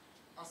certificate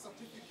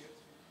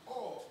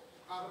or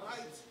a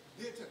right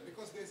dated,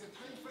 because there's a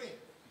time frame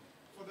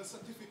for the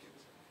certificate,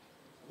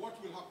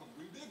 what will happen?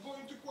 Will they go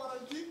into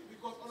quarantine?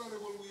 Because,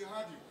 Honorable, we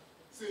heard you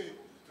say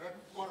that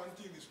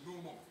quarantine is no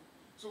more.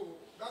 So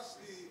that's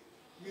the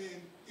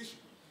main issue.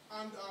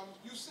 And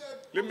you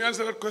said... Let me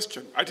answer that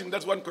question. I think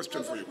that's one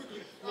question for you.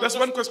 That's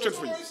one question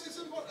for you. It's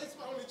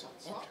my only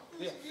chance.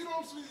 Okay.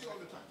 comes with you all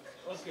the time.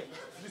 Okay.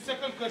 The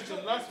second question,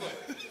 last one.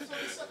 So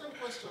the second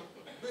question,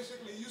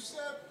 basically, you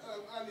said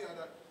earlier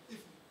that if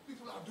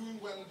people are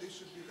doing well, they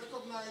should be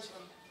recognized,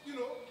 and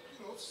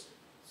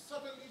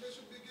certainly they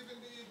should be given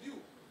the due.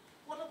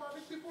 What about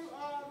if people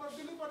are not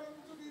delivering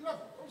to the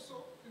level?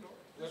 Also,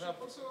 they should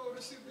also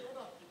receive the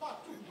other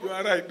part too. You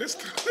are right. That's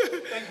true.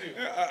 Thank you.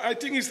 I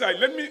think it's right.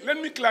 Let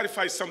me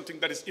clarify something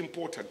that is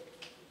important.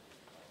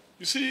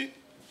 You see,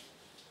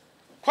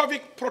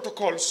 COVID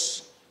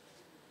protocols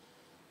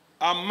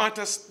are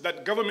matters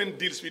that government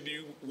deals with the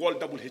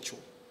World WHO,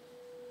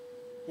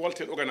 World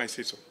Health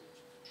Organization.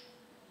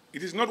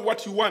 It is not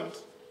what you want,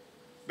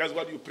 that's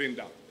what you print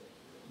down.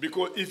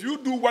 Because if you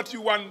do what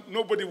you want,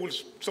 nobody will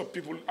stop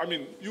people. I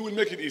mean, you will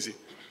make it easy.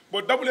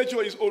 But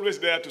WHO is always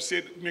there to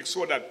say, make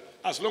sure that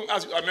as long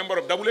as you are a member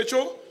of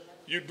WHO,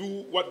 you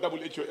do what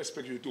WHO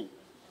expects you to do.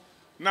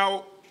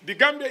 Now, the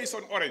Gambia is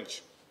on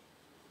orange.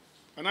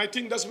 And I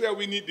think that's where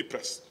we need the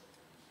press.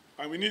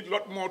 And we need a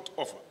lot more to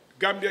offer.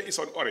 Gambia is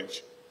on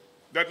orange.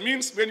 That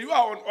means when you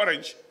are on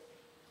orange,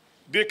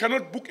 they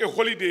cannot book a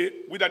holiday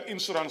without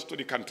insurance to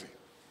the country.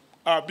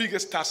 Our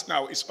biggest task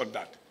now is on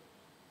that.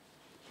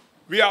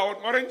 We are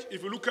on orange.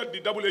 If you look at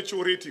the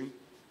WHO rating,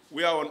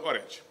 we are on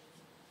orange.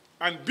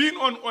 And being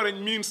on orange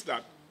means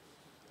that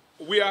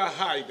we are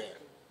high there.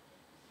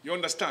 You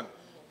understand?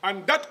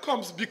 And that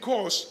comes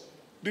because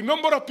the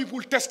number of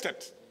people tested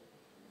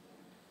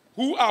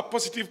who are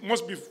positive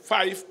must be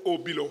 5 or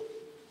below.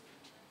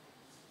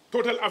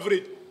 Total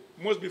average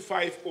must be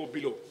 5 or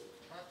below. 5%.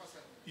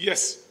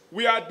 Yes,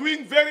 we are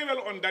doing very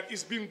well on that.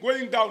 It's been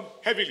going down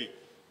heavily.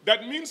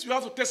 That means you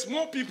have to test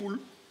more people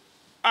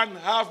and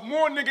have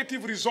more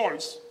negative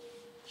results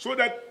so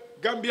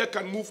that Gambia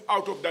can move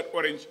out of that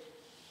orange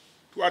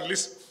to at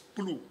least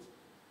blue.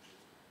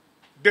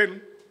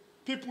 Then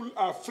people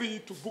are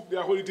free to book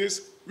their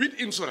holidays with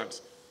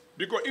insurance,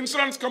 because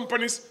insurance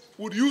companies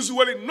would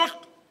usually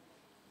not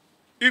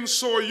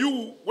insure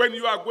you when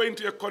you are going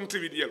to a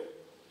country with yellow,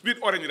 with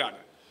orange rather.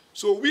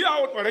 So we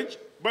are on orange,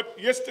 but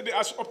yesterday,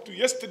 as up to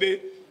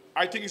yesterday,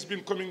 I think it's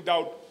been coming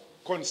down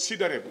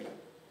considerably.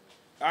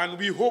 And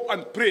we hope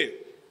and pray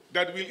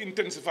that we'll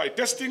intensify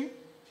testing,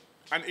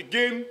 and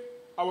again,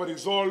 our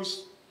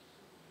results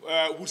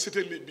will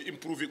certainly be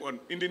improving on.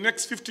 In the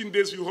next 15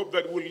 days, we hope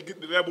that we'll get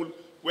the level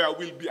where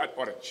we'll be at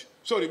orange.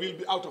 Sorry, we'll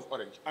be out of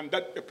orange, and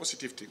that's a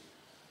positive thing.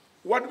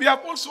 What we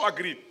have also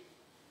agreed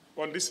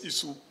on this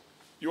issue,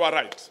 you are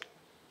right.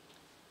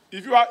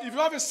 If you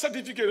have a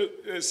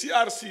certificate, a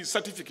CRC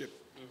certificate,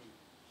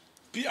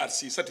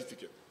 PRC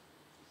certificate,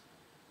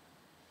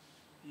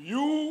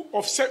 you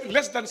of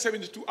less than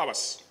 72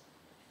 hours,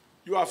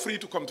 you are free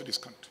to come to this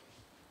country.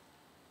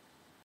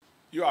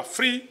 You are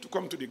free to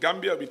come to the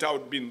Gambia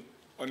without being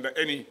under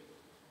any,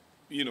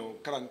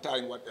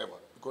 quarantine, whatever,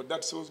 because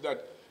that shows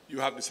that you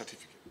have the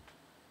certificate.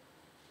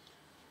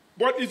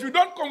 But if you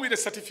don't come with a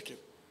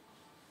certificate,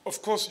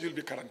 of course you'll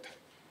be quarantined.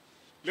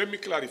 Let me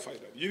clarify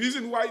that. The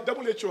reason why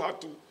WHO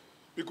had to,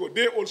 because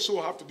they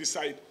also have to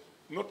decide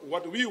not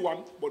what we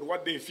want, but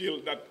what they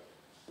feel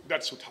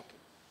that should happen.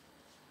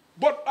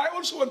 But I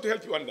also want to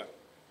help you on that.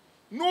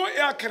 No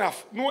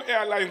aircraft, no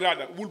airline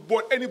rather, will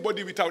board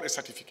anybody without a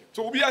certificate.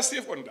 So we are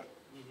safe on that.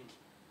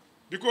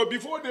 Because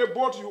before they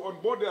board you on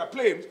board their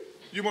plane,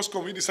 you must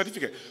come with the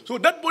certificate. So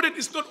that burden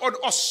is not on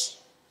us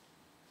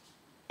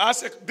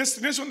as a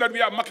destination that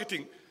we are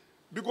marketing,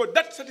 because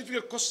that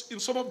certificate costs in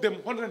some of them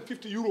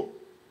 150 euro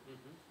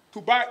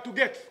to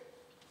get.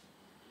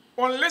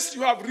 Unless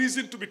you have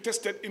reason to be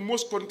tested, in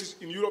most countries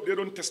in Europe, they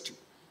don't test you.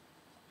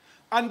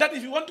 And that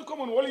if you want to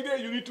come on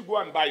holiday, you need to go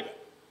and buy that.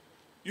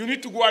 You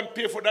need to go and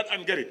pay for that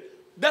and get it.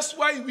 That's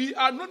why we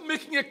are not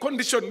making a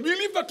condition. We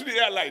leave that to the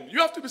airline. You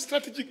have to be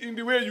strategic in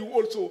the way you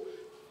also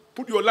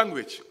put your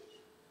language.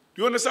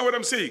 Do you understand what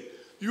I'm saying?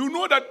 You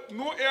know that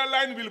no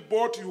airline will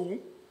board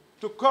you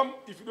to come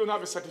if you don't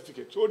have a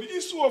certificate. So the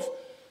issue of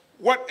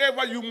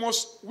whatever you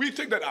must, we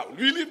take that out.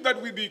 We leave that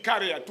with the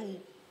carrier to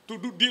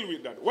deal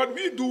with that. What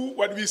we do,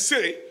 what we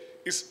say,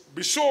 is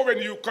be sure when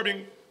you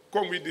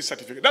come with the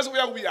certificate. That's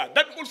where we are.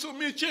 That also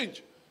may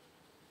change.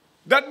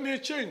 That may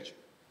change.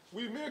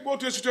 We may go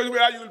to a situation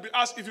where you will be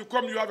asked, if you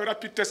come, you have a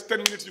rapid test,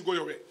 10 minutes, you go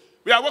your way.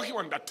 We are working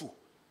on that too.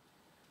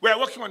 We are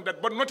working on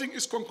that, but nothing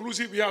is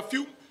conclusive. We have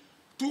 2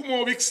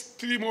 more weeks,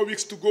 3 more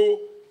weeks to go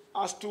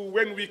as to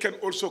when we can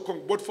also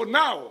come. But for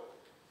now,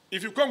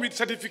 if you come with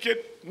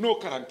certificate, no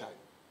quarantine.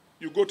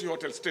 You go to your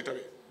hotel straight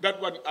away.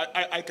 That one,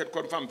 I can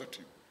confirm that to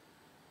you.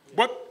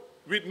 But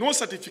with no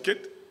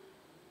certificate,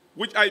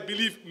 which I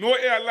believe no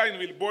airline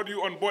will board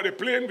you on board a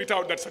plane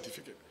without that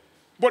certificate.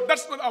 But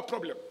that's not our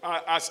problem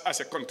as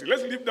a country.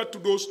 Let's leave that to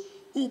those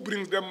who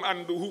bring them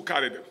and who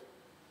carry them.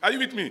 Are you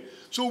with me?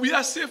 So we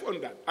are safe on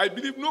that. I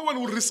believe no one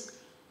will risk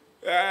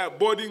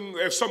boarding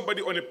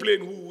somebody on a plane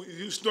who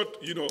is not,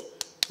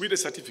 with a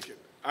certificate.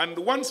 And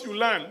once you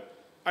land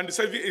and the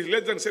certificate is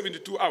less than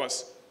 72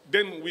 hours,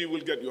 then we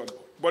will get you on board.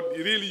 But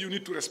really, you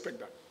need to respect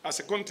that. As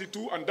a country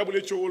too, and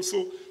WHO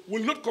also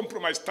will not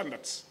compromise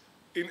standards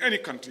in any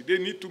country. They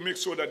need to make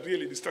sure that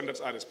really the standards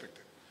are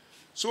respected.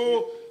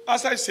 So,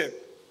 as I said,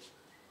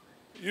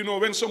 you know,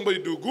 when somebody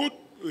do good,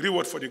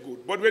 reward for the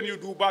good. But when you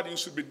do bad, you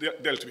should be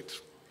dealt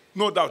with.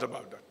 No doubt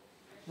about that.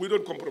 We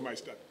don't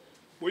compromise that.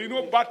 But you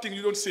know, bad thing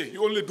you don't say,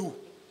 you only do.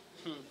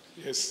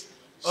 Yes.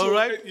 So, all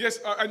right. Yes,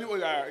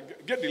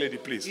 get the lady,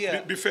 please.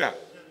 Yeah. Be fair.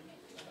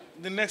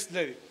 The next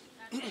lady.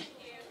 Thank you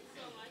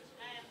so much.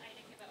 I am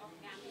Aida of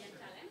Gambian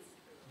Talents.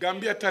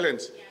 Gambia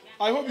Talents.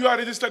 I hope you are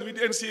registered with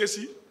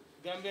NCAC.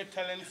 Gambia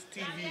Talents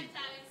TV. Gambian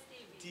Talents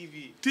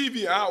TV.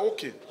 TV. TV,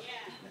 okay.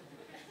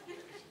 Yeah.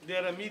 They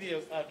are a media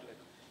outlet.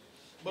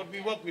 But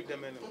we work with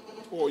them anyway.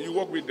 Oh, you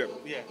work with them?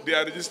 Yeah. They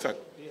are registered?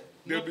 Yeah.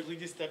 They'll Not be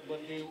registered,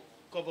 but they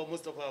cover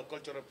most of our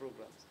cultural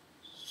programs.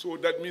 So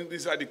that means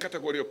these are the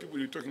category of people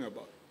you're talking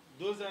about?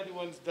 Those are the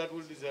ones that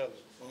will deserve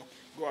it. Okay.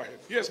 Go ahead.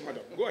 Yes,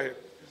 madam. Go ahead.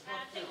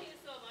 Thank you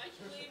so much.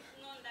 We've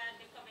known that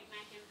the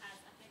COVID-19 has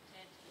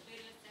affected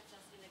various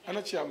sectors in the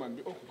Anna Gambia, chairman.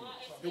 Okay. more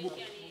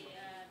especially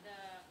the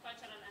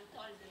cultural and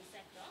tourism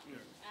sector.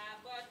 Yeah.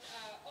 But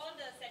all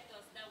the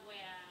sectors that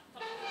were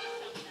completely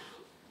shut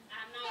down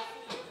are now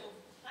fully or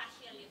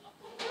partially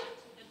open.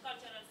 The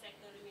cultural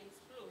sector remains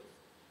closed.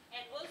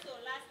 And also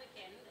last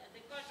weekend,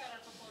 the cultural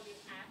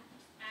performing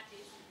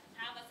artists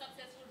have a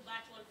successful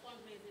virtual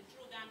fundraising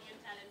through Gambian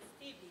Talents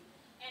TV.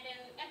 And then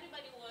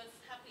everybody was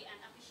happy and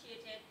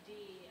appreciated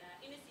the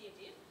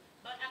initiative.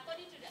 But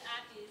according to the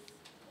artists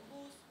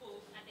who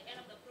spoke at the end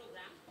of the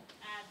program,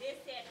 they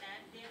said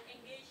that they've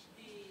engaged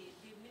the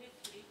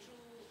ministry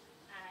through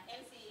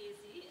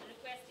NCAC,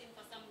 requesting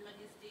for some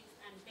logistics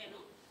and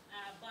venue,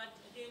 but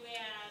they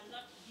were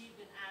not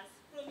given as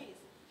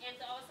promised. And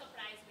to our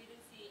surprise, we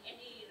didn't see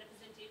any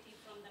representative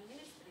from the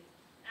ministry.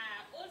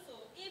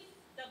 Also, if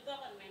the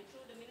government,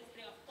 through the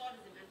Ministry of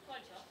Tourism and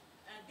Culture,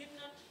 did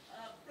not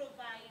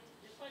provide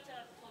the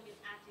cultural performing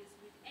artists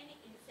with any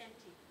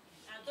incentive,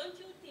 don't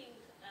you think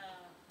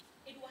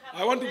it will have...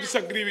 I want to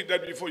disagree with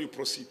that before you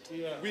proceed.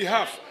 Yeah. We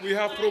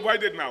have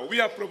provided now. We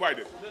have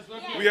provided.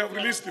 Yes, we have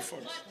released the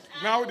funds.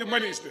 But, now the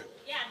money is there.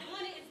 Yeah, the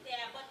money is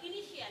there, but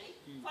initially,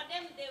 for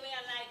them, they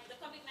were like, the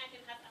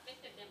COVID-19 has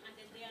affected them, and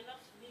then they are not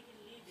making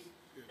living.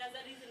 Yeah. That's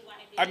the reason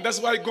why they... And that's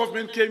why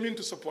government came in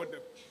to support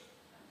them.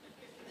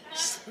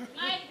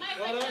 My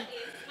question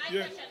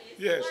is,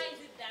 yes. why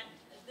is it that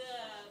the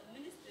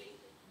ministry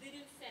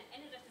didn't send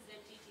any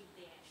representative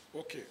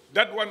there? Okay.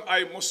 That one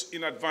I must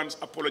in advance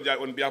apologize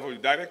on behalf of the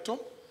director.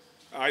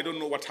 I don't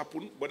know what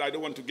happened, but I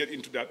don't want to get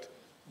into that.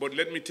 But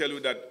let me tell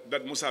you that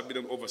that must have been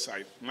an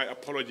oversight. My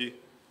apology,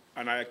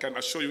 and I can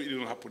assure you it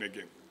will not happen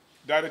again.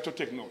 Director,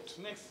 take note.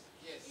 Next.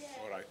 Yes.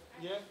 All right.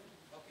 Yeah.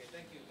 Okay,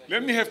 thank you.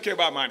 Let me have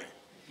Keba Mane.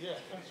 Yeah.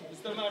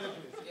 Mr. Mane,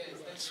 please. Yes,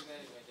 thank you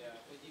very much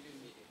for giving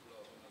me the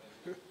floor,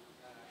 Honorable.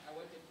 I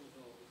wanted to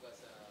know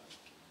because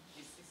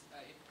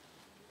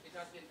it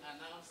has been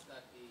announced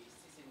that the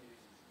season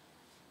will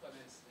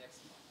commence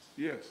next month.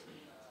 Yes.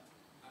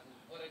 And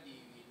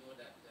already we know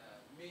that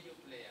major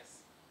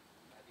players,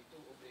 the two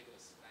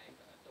operators like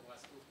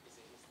Thomas Cook is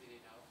a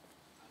history now,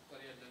 and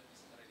Korean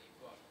is already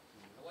gone.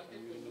 I wanted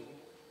to know,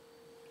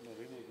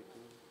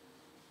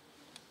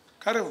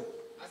 Karen.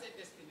 as a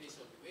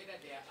destination, whether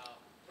there are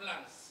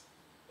plans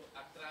to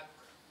attract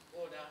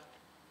other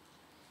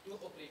two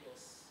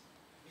operators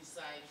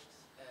besides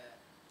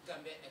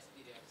Gambia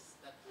Experience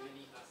that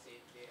many are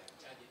saying they are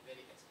charging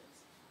very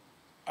expensive.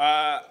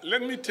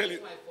 Let me tell you.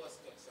 That's my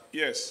first question.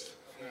 Yes.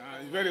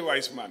 Okay. Very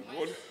wise man.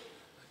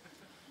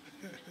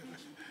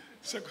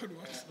 Second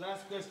one.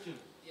 Last question.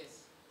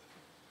 Yes.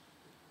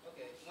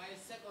 Okay. My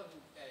second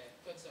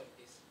question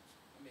is,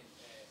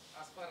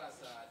 as far as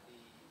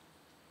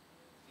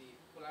the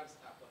plans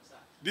are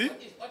concerned,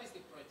 what is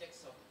the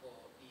projection for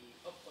the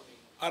upcoming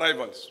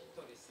arrivals?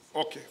 tourist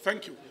season? Okay,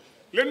 thank you.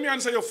 Let me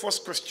answer your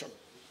first question.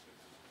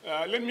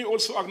 Let me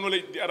also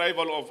acknowledge the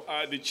arrival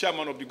of the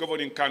chairman of the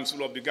governing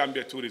council of the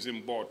Gambia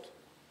Tourism Board.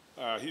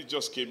 He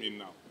just came in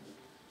now.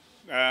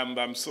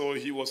 So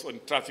he was on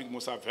traffic,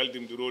 must have held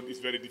him the road. It's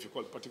very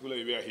difficult,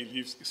 particularly where he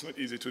lives. It's not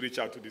easy to reach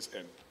out to this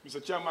end.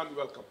 Mr. Chairman,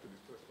 welcome to this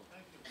press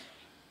conference. Thank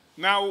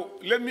you. Now,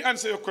 let me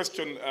answer your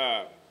question,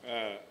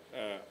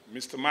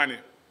 Mr. Mane.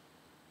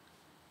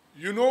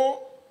 You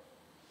know,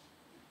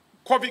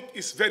 COVID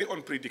is very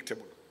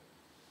unpredictable.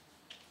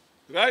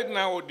 Right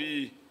now,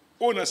 the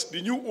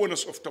new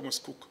owners of Thomas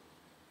Cook,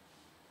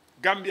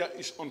 Gambia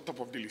is on top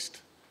of the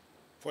list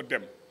for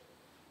them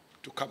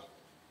to come.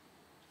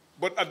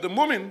 But at the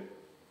moment,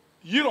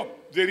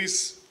 Europe,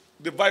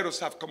 the virus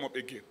have come up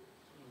again.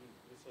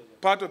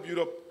 Part of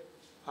Europe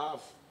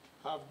have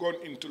gone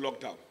into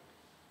lockdown.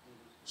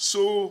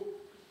 So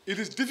it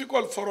is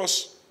difficult for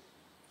us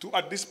to,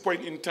 at this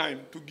point in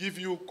time, to give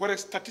you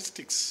correct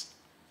statistics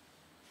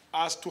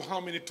as to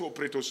how many tour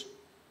operators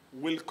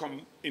will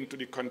come into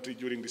the country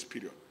during this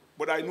period.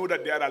 But I know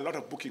that there are a lot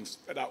of bookings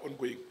that are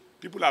ongoing.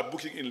 People are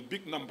booking in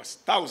big numbers.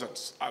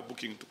 Thousands are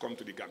booking to come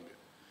to the Gambia.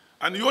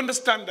 And you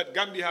understand that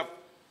Gambia have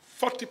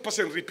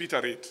 40%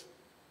 repeater rate,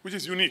 which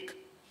is unique.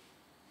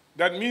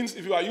 That means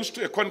if you are used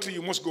to a country,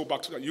 you must go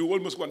back to that. You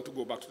almost want to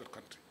go back to that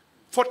country.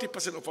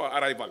 40% of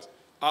our arrivals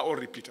are all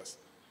repeaters.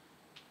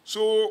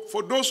 So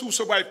for those who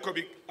survive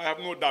COVID, I have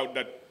no doubt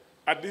that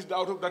at least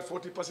out of that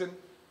 40%,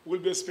 we'll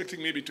be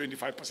expecting maybe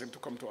 25% to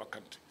come to our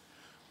country.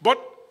 But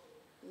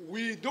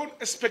we don't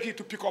expect it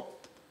to pick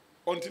up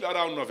until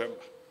around November.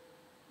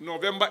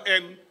 November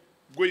end,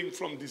 going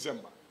from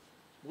December,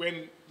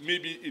 when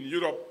maybe in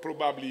Europe,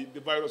 probably the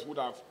virus would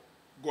have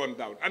gone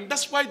down. And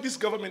that's why this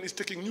government is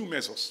taking new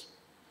measures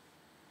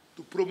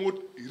to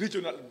promote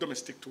regional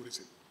domestic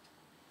tourism.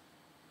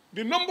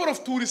 The number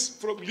of tourists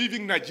from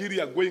leaving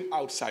Nigeria going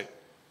outside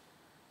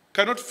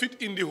cannot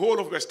fit in the whole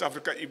of West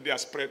Africa if they are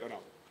spread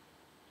around.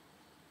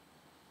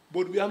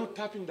 But we are not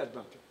tapping that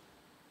market.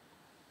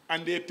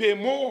 And they pay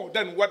more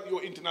than what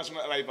your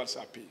international arrivals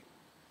are paying.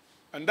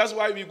 And that's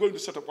why we're going to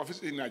set up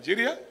offices in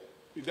Nigeria.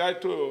 The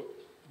Director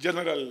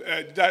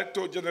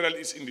General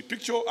is in the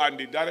picture, and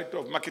the Director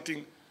of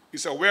Marketing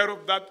is aware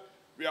of that.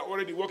 We are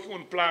already working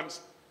on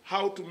plans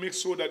how to make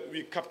sure that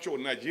we capture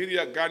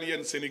Nigeria,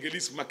 Ghanaian,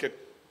 Senegalese market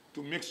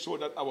to make sure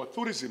that our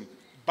tourism,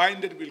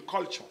 binded with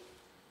culture,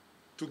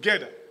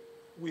 together,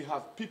 we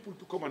have people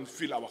to come and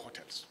fill our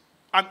hotels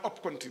and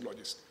up-country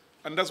lodges.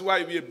 And that's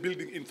why we are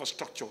building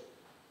infrastructure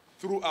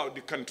throughout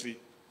the country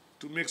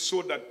to make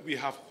sure that we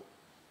have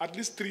at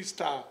least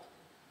 3-star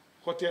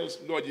hotels,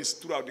 lodges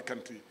throughout the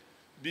country.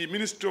 The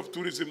Ministry of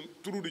Tourism,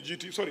 through the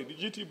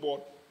GT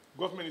board,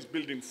 government is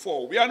building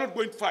 4. We are not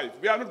going 5.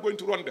 We are not going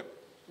to run them.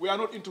 We are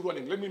not into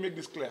running. Let me make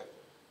this clear.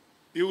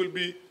 It will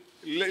be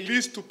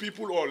leased to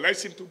people or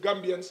licensed to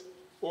Gambians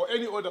or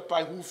any other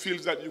party who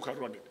feels that you can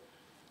run it.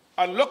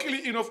 And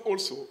luckily enough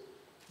also,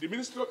 the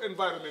Ministry of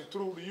Environment,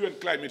 through the UN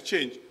Climate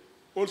Change,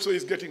 also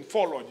is getting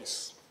 4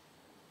 lodges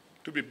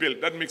to be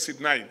built. That makes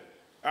it 9.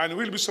 And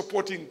we'll be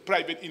supporting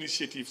private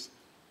initiatives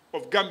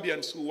of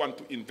Gambians who want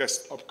to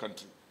invest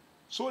up-country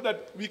so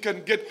that we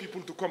can get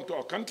people to come to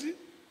our country,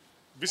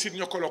 visit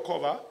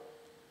Nyokolokova.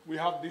 We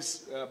have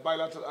this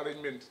bilateral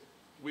arrangement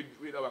with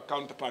our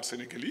counterparts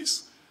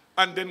Senegalese,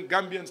 and then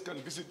Gambians can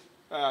visit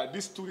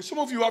these tourists. Some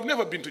of you have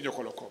never been to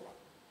Nyokolokova.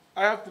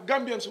 I have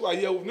Gambians who are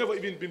here who've never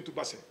even been to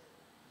Basse.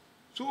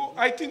 So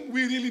I think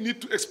we really need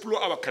to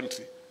explore our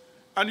country.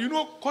 And you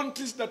know,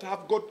 countries that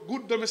have got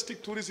good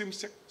domestic tourism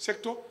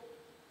sector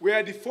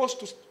were the first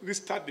to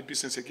restart the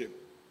business again.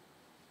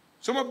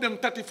 Some of them,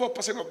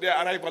 34% of their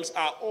arrivals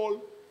are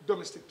all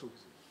domestic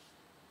tourism.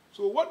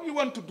 So what we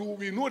want to do,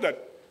 we know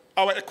that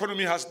our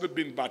economy has not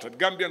been battered.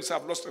 Gambians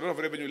have lost a lot of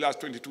revenue the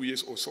last 22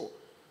 years or so.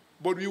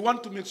 But we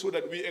want to make sure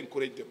that we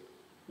encourage them.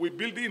 We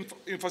build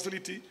the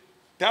facility,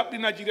 tap the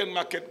Nigerian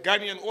market,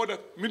 Ghanaian, other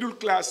middle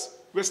class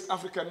West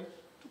African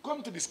to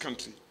come to this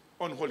country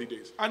on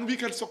holidays. And we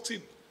can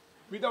succeed.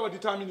 With our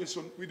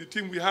determination, with the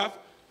team we have,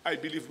 I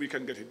believe we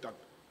can get it done.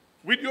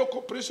 With your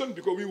cooperation,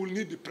 because we will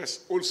need the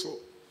press also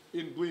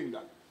in doing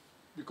that.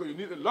 Because you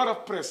need a lot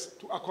of press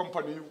to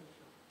accompany you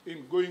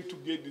in going to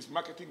get this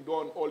marketing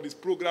done, all this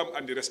program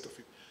and the rest of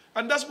it.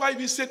 And that's why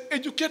we said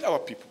educate our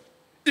people.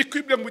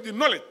 Equip them with the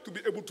knowledge to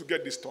be able to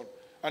get this done.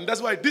 And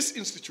that's why this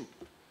institute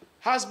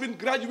has been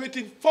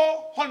graduating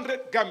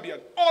 400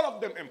 Gambians, all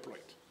of them employed,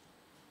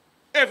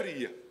 every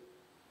year.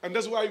 And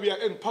that's why we are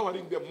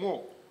empowering them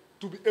more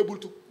to be able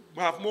to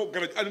have more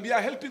graduates. And we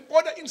are helping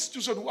other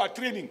institutions who are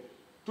training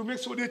to make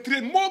sure they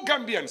train more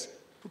Gambians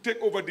to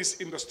take over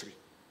this industry,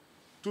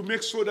 to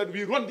make sure that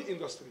we run the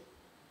industry.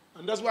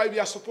 And that's why we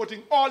are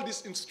supporting all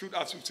these institutes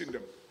as you've seen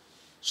them.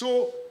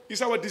 So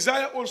it's our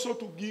desire also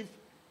to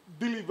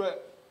deliver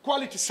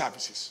quality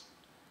services.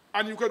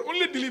 And you can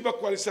only deliver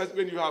quality services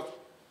when you have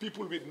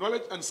people with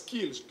knowledge and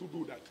skills to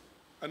do that.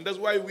 And that's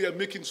why we are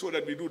making sure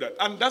that we do that.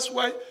 And that's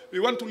why we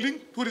want to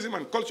link tourism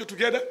and culture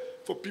together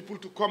for people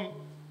to come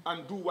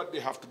and do what they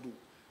have to do.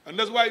 And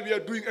that's why we are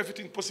doing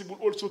everything possible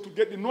also to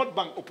get the North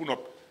Bank open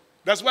up.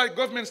 That's why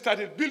government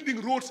started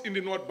building roads in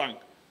the North Bank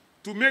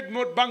to make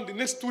North Bank the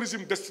next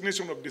tourism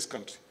destination of this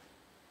country.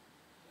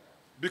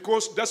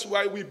 Because that's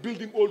why we're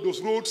building all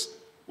those roads.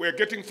 We're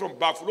getting from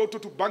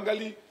Bafuloto to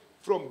Bangali,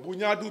 from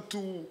Bunyadu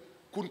to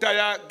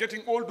Kuntaya,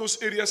 getting all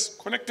those areas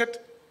connected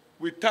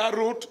with tar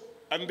road,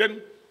 and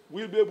then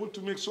we'll be able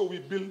to make sure we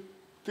build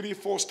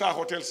 3-4-star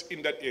hotels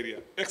in that area,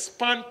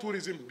 expand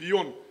tourism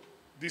beyond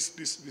this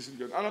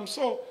region. And I'm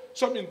sure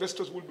some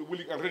investors will be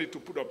willing and ready to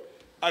put up,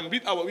 and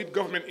with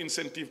government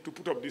incentive to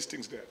put up these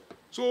things there.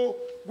 So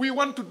we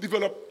want to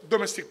develop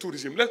domestic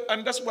tourism,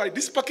 and that's why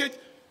this package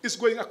is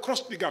going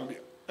across the Gambia.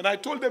 And I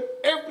told them,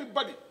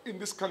 everybody in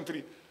this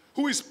country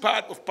who is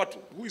part of Fatou,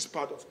 who is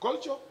part of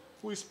culture,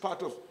 who is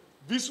part of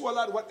visual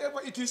art,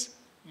 whatever it is,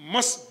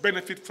 must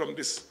benefit from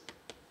this.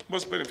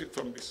 Must benefit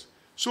from this.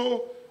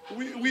 So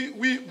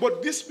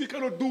but this we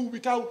cannot do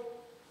without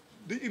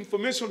the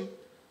information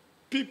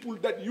people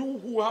that you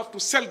who have to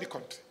sell the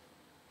country.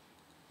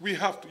 We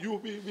have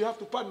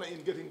to partner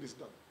in getting this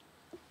done.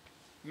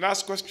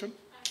 Last question.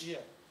 Yeah.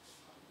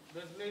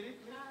 That lady,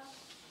 please.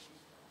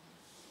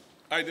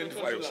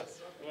 Identify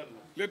yourself.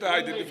 Let her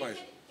identify.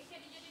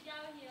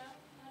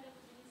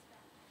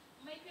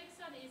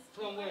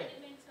 From where?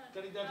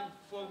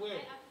 From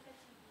where?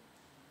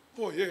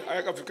 Oh, yeah,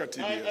 Africa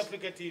TV. Yes.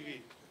 Africa TV.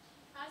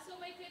 So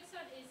my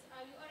question is,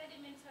 you already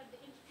mentioned the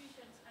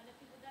institutions and the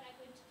people that are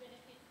going to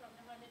benefit from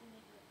the 100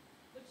 million,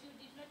 but you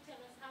did not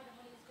tell us how the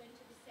money is going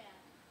to be shared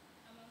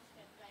amongst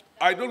them.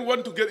 I don't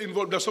want to get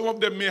involved. Some of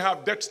them may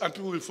have debts and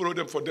people will follow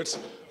them for debts,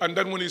 and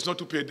that money is not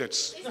to pay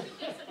debts.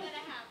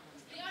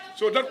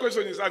 So that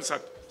question is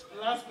answered.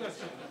 Last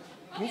question.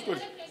 Move to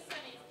it.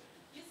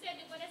 You said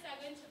the borders are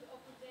going to be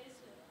open very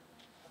soon,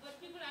 but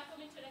people are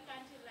coming to the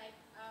country like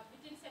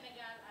between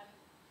Senegal and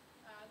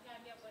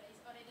Gambia border is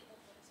already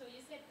open. So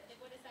you said the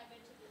borders are going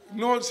to be open.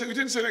 No,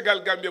 within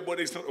Senegal, Gambia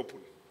border is not open.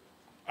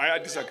 I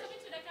disagree. Coming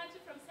to the country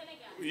from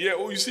Senegal. Yeah,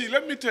 well, you see,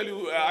 let me tell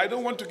you, I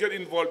don't want to get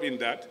involved in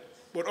that,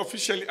 but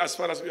officially, as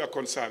far as we are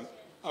concerned,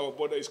 our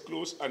border is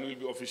closed and will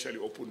be officially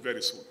open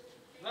very soon.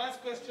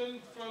 Last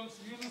question from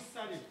Yunus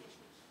Salim.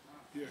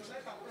 Yes.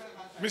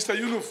 Mr.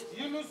 Yunus.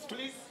 Yunus,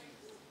 please.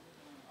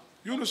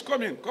 Yunus,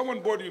 come in. Come on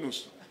board,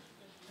 Yunus.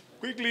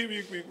 Quickly,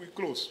 we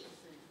close.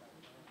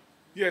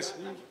 Yes.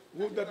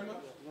 Who that man?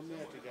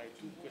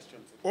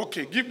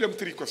 Okay, give them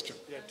 3 questions.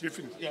 Yeah. We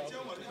finish. Yeah.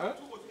 Huh?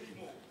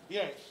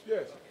 Yes.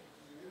 Yes.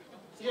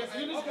 Yes,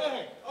 Yunus, go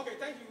ahead. Okay,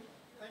 thank you.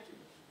 Thank you.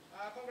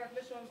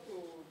 Congratulations to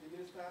the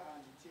minister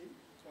and the team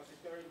for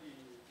securing the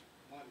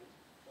money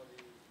for the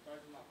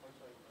tourism and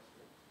culture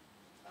industry.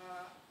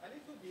 A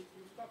little bit,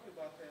 you've talked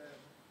about the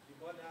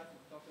borders,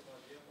 you've talked about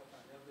the airport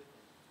and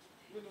everything.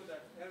 We know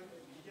that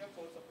the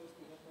airport is supposed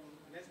to open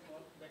next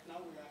month, but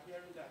now we are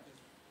hearing that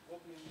it's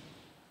opening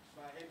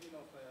by ending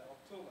of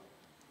October.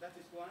 That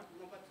is one.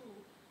 Number 2,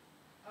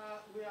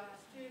 we are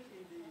still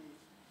in the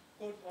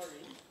cold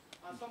orange,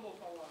 and some of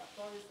our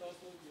tourists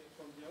also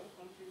from their own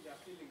country, they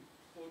are feeling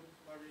cold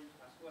orange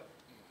as well.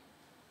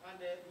 And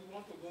we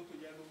want to go to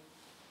yellow,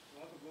 we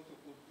want to go to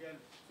cold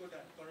yellow, so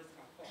that tourists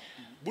can come.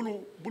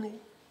 Blue.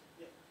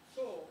 Yeah.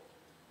 So,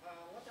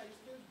 what are you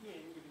still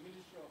doing with the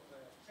Ministry of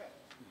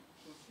Health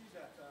to see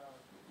that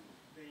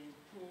they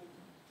improve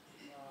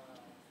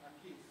at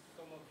least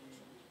some of the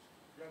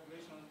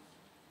regulations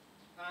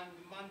and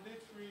the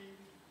mandatory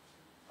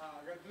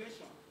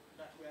regulation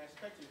that we are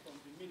expecting from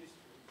the ministry?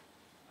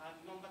 And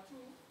number 2,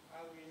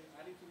 I will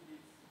a little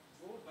bit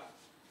go back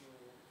to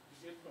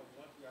debate from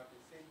what we have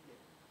been saying here.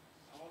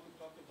 I want to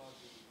talk about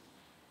the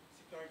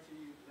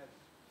security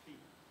fee,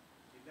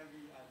 the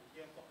levy at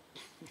the airport.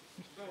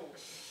 So,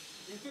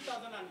 in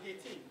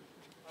 2018,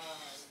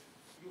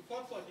 you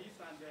fought for this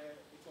and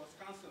it was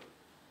cancelled.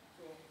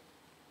 So,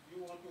 you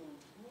want to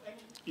do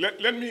any?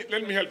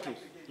 Let me help you.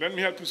 Let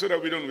me help you so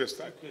that we don't waste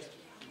time.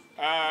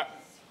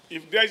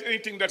 If there is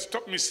anything that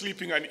stopped me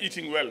sleeping and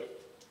eating well,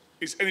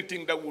 it's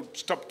anything that would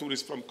stop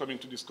tourists from coming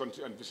to this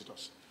country and visit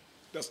us.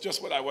 That's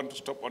just what I want to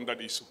stop on that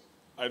issue.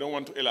 I don't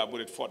want to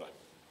elaborate further.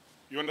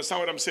 You understand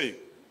what I'm saying?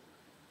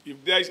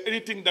 If there is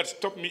anything that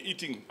stopped me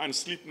eating and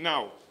sleep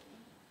now,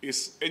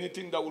 it's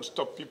anything that would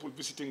stop people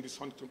visiting this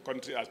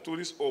country as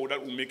tourists or that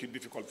will make it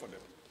difficult for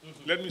them.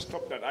 Mm-hmm. Let me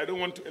stop that. I don't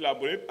want to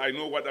elaborate. I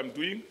know what I'm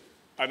doing,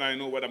 and I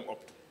know what I'm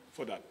up to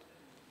for that.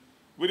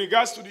 With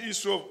regards to the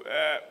issue of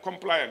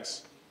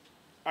compliance,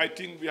 I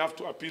think we have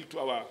to appeal to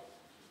our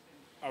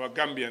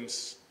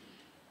Gambians,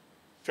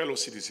 fellow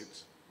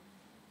citizens.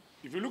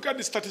 If you look at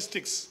the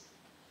statistics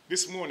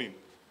this morning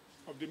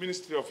of the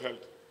Ministry of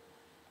Health,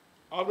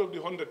 out of the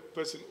 100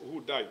 persons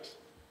who died,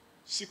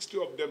 60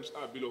 of them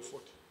are below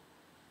 40.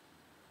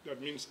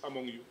 That means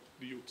among you,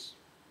 the youths.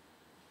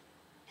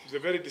 It's a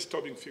very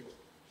disturbing figure.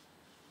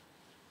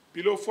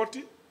 Below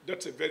 40,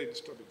 that's a very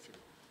disturbing figure.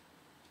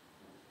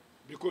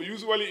 Because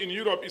usually in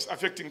Europe, it's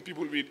affecting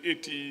people with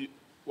 80,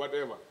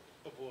 whatever.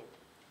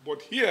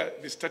 But here,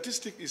 the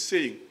statistic is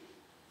saying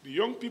the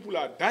young people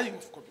are dying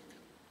of COVID.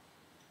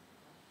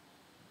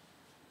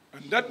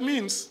 And that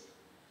means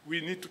we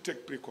need to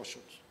take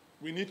precautions.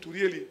 We need to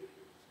really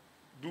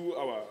do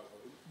our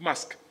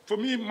mask. For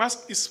me,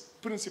 mask is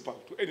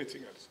principal to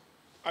anything else.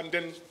 And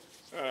then,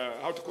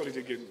 how to call it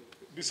again?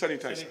 The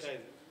sanitizers.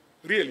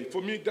 Really,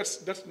 for me,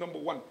 that's number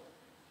 1.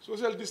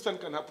 Social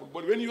distance can happen.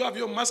 But when you have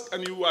your mask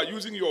and you are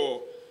using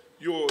your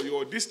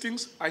these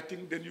things, I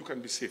think then you can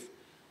be safe.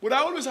 But I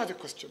always have a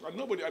question, and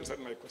nobody answered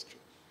my question.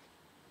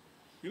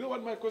 You know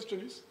what my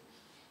question is?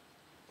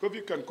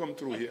 COVID can come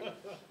through here.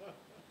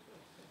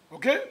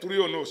 Okay? Through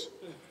your nose.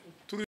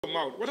 Through your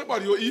mouth. What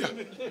about your ear?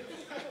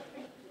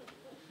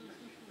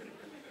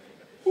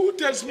 Who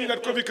tells me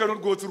that COVID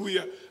cannot go through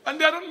here? And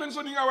they are not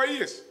mentioning our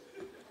ears.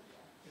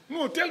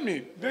 No, tell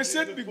me. They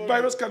said the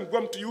virus can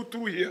come to you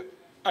through here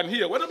and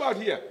here. What about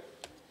here?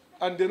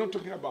 And they're not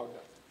talking about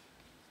that.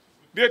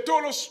 They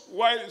told us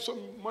some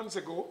months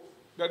ago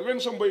that when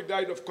somebody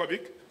died of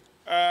COVID,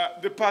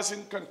 the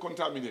person can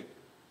contaminate.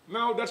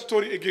 Now that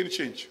story again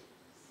changed.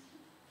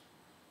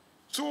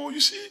 So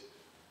you see,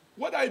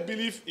 what I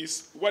believe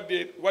is what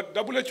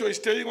WHO is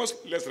telling us,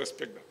 let's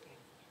respect that.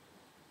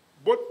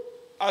 But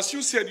as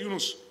you said,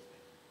 Yunus,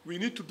 we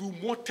need to do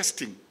more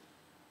testing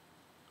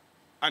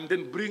and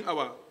then bring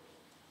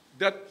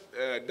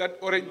that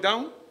orange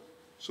down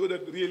so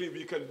that really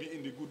we can be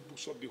in the good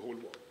books of the whole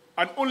world.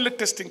 And only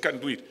testing can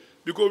do it.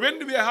 Because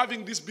when we are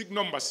having these big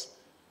numbers,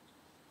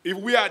 if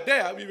we are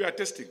there, we were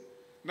testing.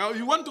 Now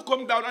you want to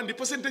come down and the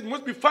percentage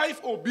must be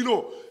 5 or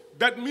below.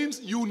 That means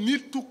you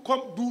need to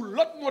do a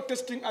lot more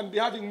testing and be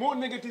having more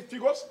negative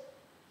figures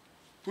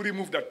to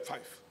remove that 5,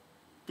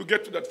 to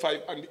get to that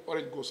 5 and the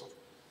orange goes off.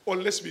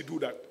 Unless we do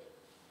that,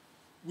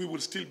 we will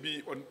still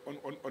be on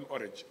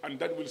orange, and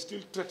that will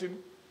still threaten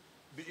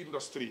the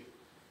industry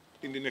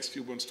in the next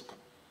few months to come.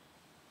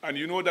 And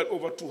you know that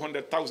over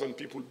 200,000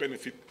 people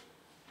benefit,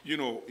 you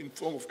know, in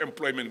form of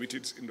employment with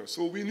its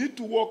industry. So we need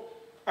to work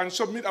and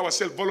submit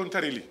ourselves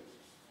voluntarily.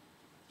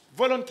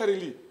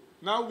 Voluntarily.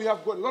 Now we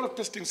have got a lot of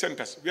testing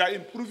centers. We are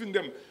improving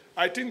them.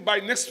 I think by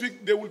next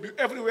week, they will be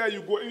everywhere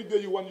you go, any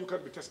day you want, you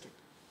can be tested.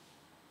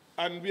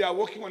 And we are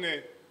working on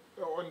the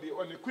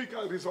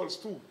quicker results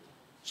too,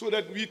 so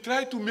that we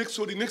try to make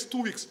sure the next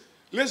 2 weeks,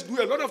 let's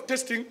do a lot of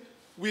testing.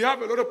 We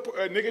have a lot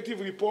of negative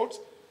reports,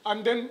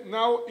 and then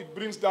now it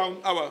brings down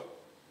our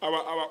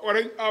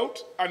orange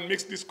out and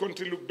makes this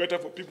country look better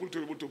for people to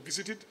be able to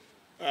visit it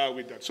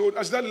with that. So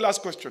is that the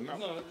last question now?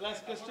 No,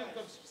 last question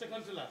comes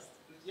second to last.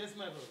 Yes,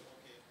 my brother.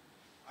 Okay.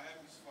 I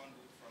am Mr.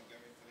 Fatou from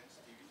Gambia Talents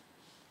TV.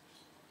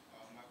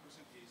 My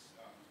question is,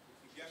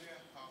 if Gambia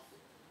have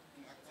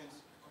enacted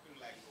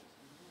copyright law?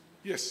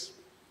 Yes.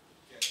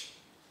 Yes.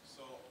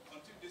 So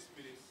until this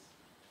minute,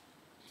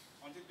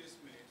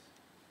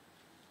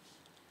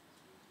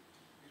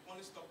 it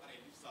only stopped at a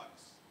lip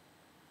service.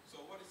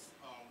 So what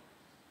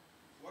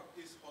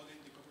is holding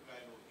the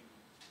copyright law in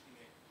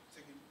a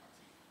taking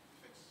active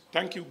effects?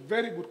 Thank you.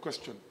 Very good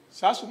question.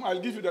 Sasum, I'll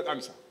give you that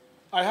answer.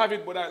 I have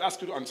it, but I'll ask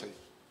you to answer it.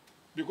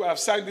 Because I've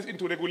signed this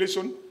into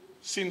regulation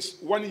since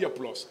 1 year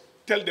plus.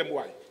 Tell them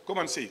why. Come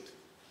and say it.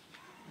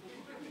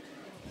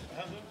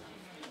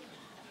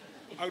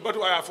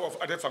 Albatu I have of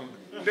Adefang.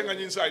 Denga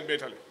inside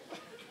betale.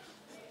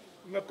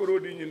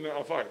 Nakorodi in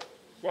affair.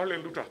 Well,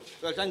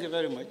 thank you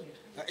very much.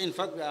 In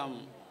fact,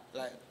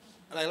 like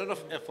a lot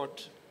of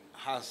effort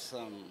has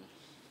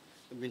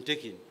been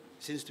taken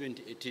since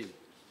 2018.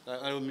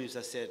 Our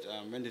minister said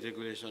when the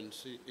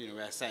regulations,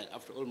 were signed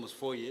after almost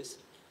 4 years,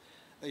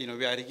 we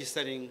are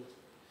registering,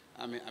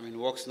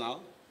 works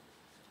now.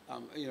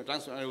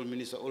 Thanks to Honorable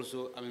Minister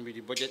also, with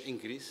the budget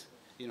increase,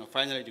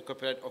 finally the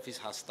Copyright Office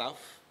has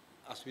staff.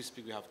 As we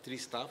speak, we have 3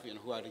 staff,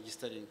 who are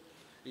registering,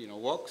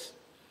 works.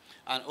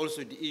 And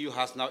also the EU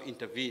has now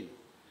intervened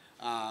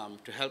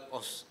to help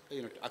us,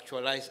 to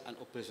actualize and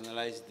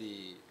operationalize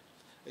the,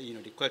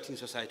 the Collecting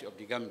Society of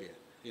the Gambia,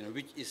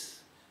 which is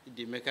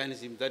the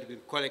mechanism that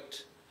will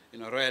collect,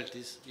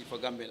 royalties for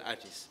Gambian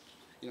artists.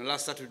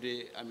 Last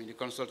Saturday, the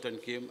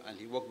consultant came and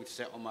he worked with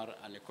Sir Omar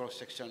and a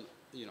cross-section,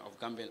 of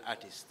Gambian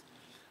artists.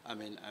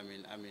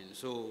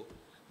 So,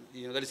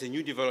 that is a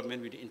new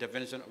development with the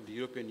intervention of the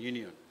European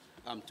Union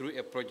through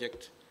a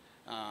project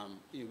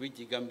in which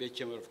the Gambia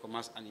Chamber of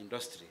Commerce and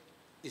Industry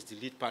is the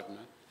lead partner,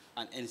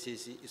 and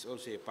NCC is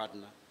also a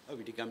partner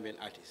with the Gambian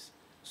artists.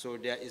 So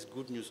there is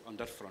good news on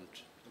that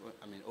front,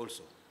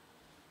 also.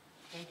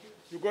 Thank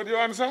you. You got your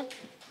answer?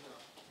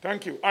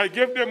 Thank you. I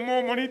gave them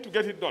more money to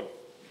get it done.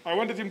 I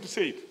wanted him to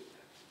say it.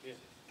 Yeah.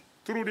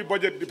 Through the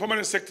budget, the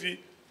permanent secretary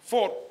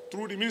fought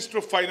through the Ministry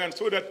of Finance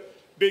so that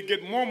they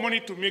get more money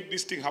to make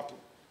this thing happen.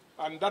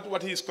 And that's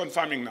what he is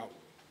confirming now.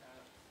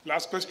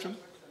 Last question?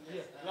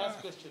 Yes, last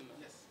question.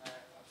 Yes.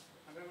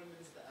 Honorable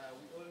Minister,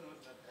 we all know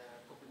that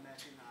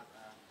COVID-19 has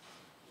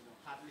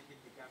hardly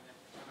hit the Gambian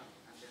economy,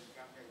 and then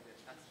Gambia is a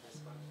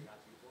tax-based country, as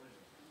we all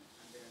know.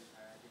 And then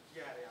the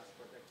GRA has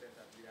projected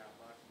that we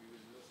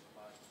will lose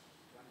about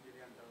 $1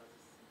 billion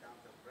in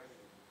terms of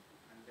revenue.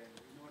 And then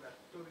we know that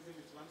tourism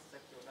is one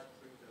sector that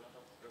brings a lot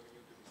of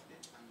revenue to the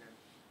state, and then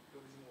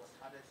tourism was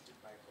hardest hit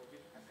by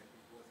COVID, and then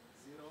it was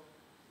zero,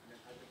 and then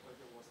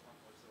agriculture was not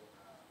also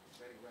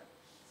very well.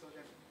 So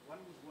then one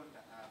would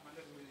wonder,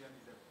 100 million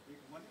is a big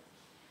money.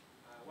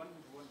 One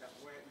would wonder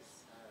where is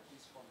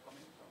this fund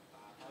coming from?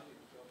 How did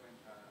the government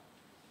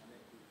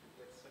manage to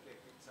get such a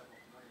big sum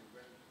of money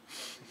when the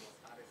country was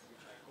hardest hit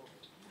by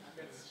COVID? And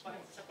then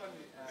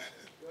secondly,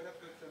 the other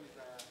question is,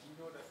 you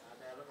know that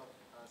there are a lot of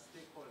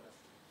stakeholders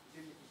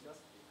within the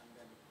industry, and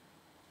then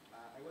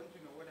I want to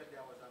know whether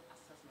there was an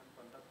assessment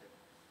conducted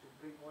to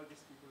bring all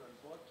these people on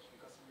board,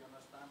 because we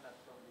understand that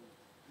from the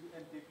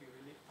UNDP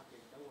relief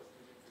package that was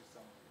given to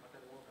some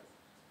hotel workers,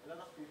 a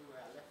lot of people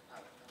were left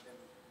out, and then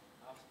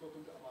I've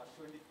spoken to about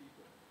 20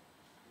 people,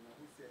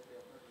 who said they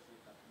have not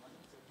received that money.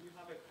 So do you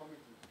have a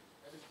committee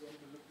that is going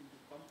to look into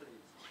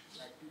complaints,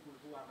 like people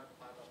who are not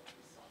part of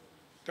this sort?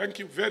 Thank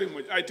you very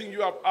much. I think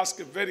you have asked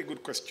a very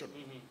good question.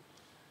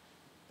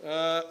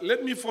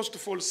 Let me first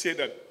of all say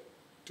that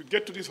to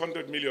get to this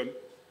 100 million,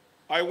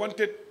 I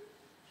wanted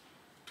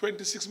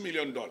 $26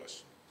 million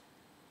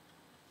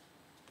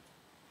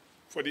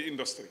for the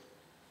industry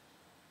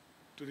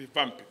to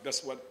revamp it.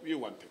 That's what we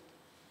wanted.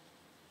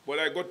 But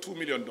I got $2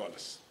 million.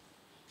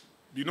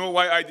 You know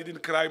why I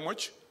didn't cry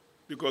much?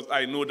 Because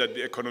I know that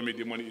the economy,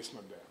 the money is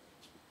not there.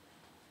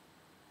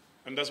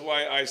 And that's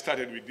why I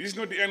started with this. This is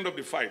not the end of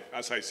the fight,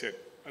 as I said.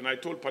 And I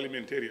told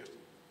parliamentarians,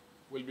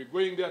 we'll be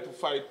going there to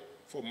fight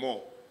for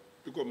more.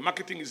 Because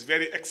marketing is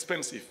very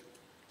expensive.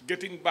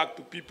 Getting back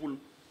to people,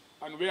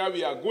 and where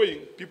we are going,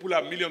 people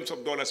have millions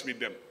of dollars with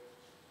them.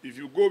 If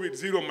you go with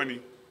zero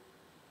money,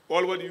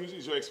 all what you use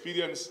is your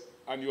experience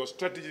and your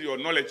strategy, your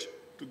knowledge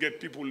to get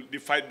people, the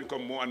fight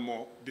become more and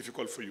more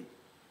difficult for you.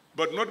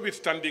 But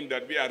notwithstanding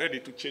that, we are ready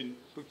to change,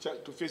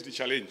 to face the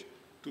challenge.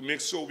 to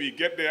make sure we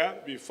get there,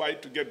 we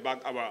fight to get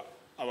back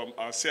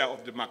our share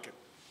of the market.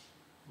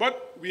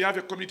 But we have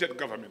a committed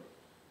government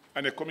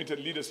and a committed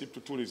leadership to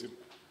tourism.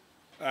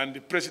 And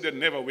the president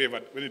never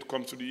wavered when it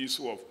comes to the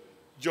issue of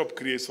job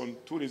creation,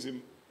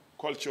 tourism,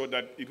 culture,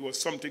 that it was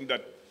something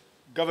that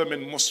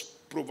government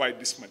must provide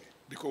this money,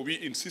 because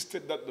we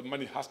insisted that the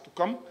money has to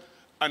come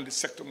and the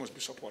sector must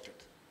be supported.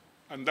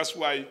 And that's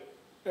why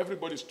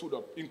everybody stood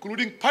up,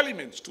 including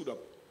Parliament stood up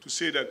to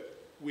say that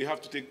we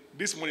have to take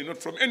this money not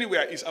from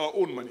anywhere, it's our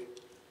own money.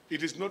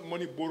 It is not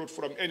money borrowed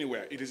from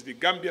anywhere. It is the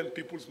Gambian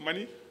people's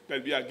money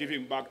that we are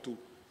giving back to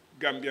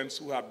Gambians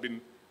who have been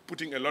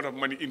putting a lot of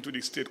money into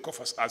the state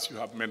coffers, as you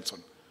have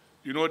mentioned.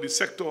 You know, the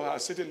sector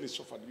has certainly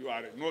suffered, you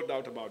are no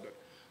doubt about that.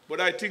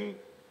 But I think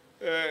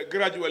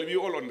gradually we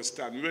all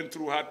understand. We went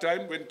through hard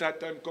time. When hard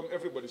time comes,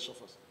 everybody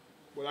suffers.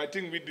 But I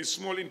think with this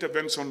small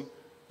intervention,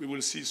 we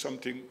will see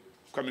something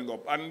coming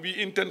up. And we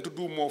intend to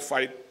do more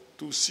fight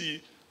to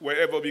see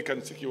wherever we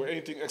can secure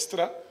anything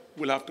extra,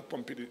 we'll have to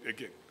pump it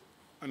again.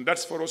 And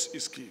that's for us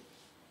is key.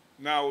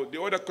 Now,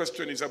 the other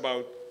question is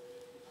about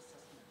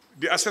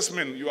the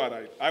assessment. You are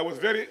right. I was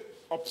very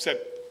upset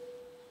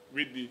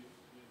with the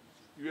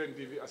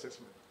UNDV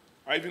assessment.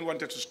 I even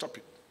wanted to stop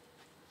it,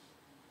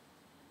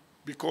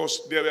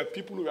 because there were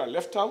people who were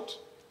left out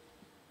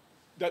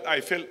that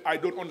I felt I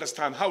don't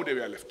understand how they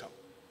were left out.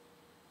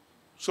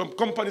 Some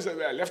companies that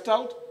were left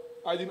out,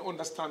 I didn't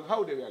understand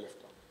how they were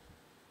left out.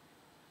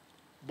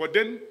 But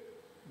then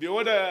the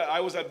other, I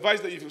was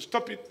advised that if you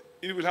stop it,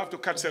 it will have to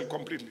cancel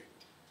completely.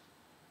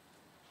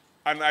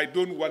 And I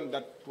don't want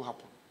that to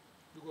happen,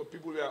 because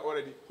people were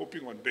already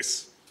hoping on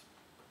this.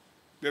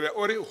 They were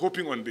already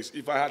hoping on this.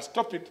 If I had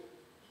stopped it,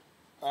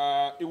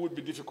 it would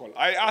be difficult.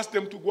 I asked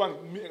them to go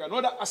and make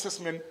another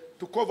assessment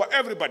to cover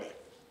everybody.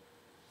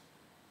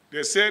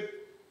 They said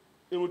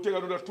it will take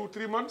another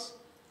 2-3 months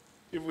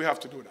if we have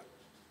to do that.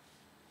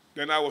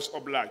 Then I was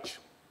obliged,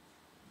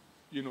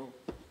 you know,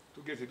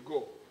 to get it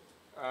go.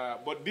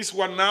 But this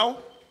one now,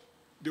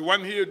 the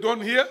one here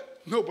done here,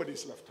 nobody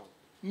is left out.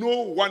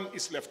 No one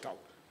is left out.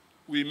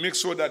 We make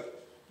sure that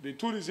the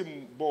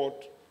tourism board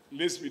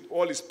lists with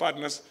all its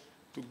partners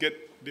to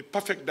get the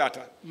perfect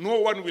data. No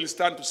one will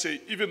stand to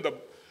say, even the,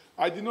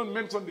 I did not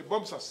mention the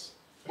bumsers,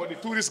 but the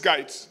tourist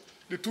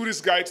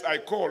guides I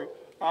call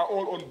are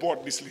all on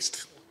board this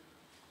list.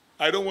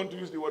 I don't want to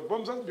use the word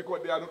bumsers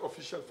because they are not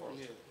official for us.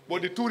 Yeah.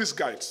 But the tourist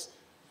guides,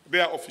 they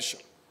are official.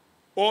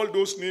 All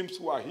those names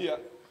who are here,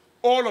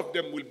 all of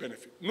them will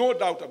benefit. No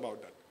doubt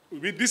about that.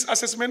 With this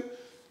assessment,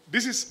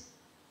 this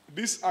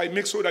I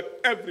make sure that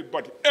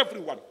everybody,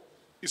 everyone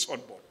is on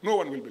board. No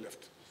one will be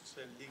left. It's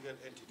a legal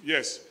entity.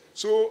 Yes.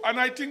 So, and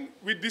I think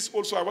with this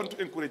also I want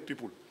to encourage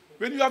people.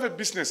 When you have a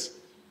business,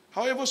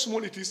 however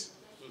small it is,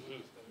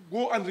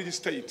 go and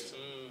register it.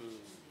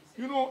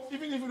 You know,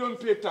 even if you don't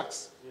pay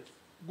tax,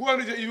 go and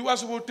register. If you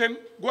ask about 10,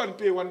 go and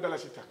pay $1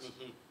 tax.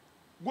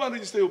 Go and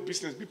register your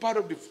business. Be part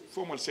of the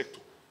formal sector.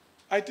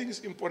 I think it's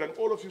important.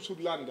 All of you should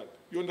learn that.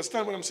 You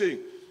understand what I'm saying?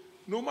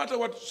 No matter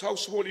how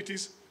small it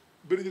is,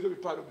 be ready to be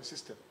part of the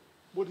system.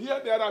 But here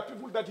there are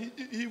people that he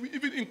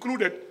even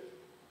included,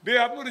 they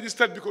have not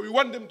registered because we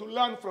want them to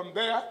learn from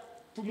there.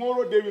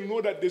 Tomorrow they will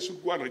know that they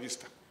should go and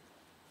register.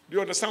 Do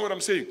you understand what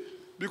I'm saying?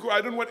 Because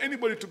I don't want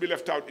anybody to be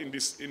left out in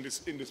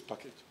this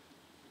package.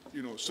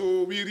 You know,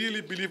 so we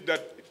really believe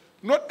that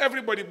not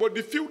everybody, but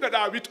the few that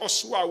are with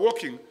us who are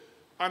working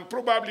and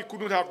probably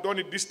couldn't have done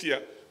it this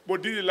year,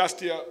 but did it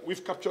last year,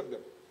 we've captured them.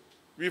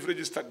 We've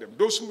registered them.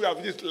 Those who have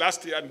visited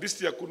last year and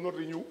this year could not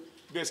renew,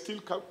 they still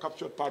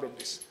captured part of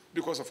this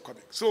because of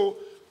COVID. So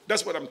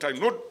that's what I'm trying.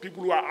 Not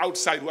people who are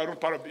outside, who are not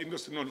part of the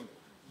industry. No, no.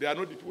 They are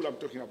not the people I'm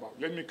talking about.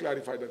 Let me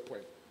clarify that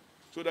point.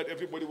 So that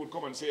everybody will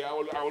come and say, I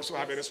also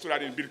have a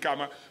restaurant in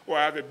Birkama, or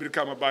I have a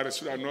Birkama bar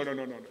restaurant. No, no,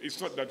 no, no. It's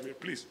not that way,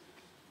 please.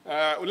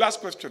 Last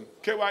question.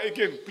 Kewa,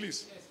 again,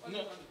 please.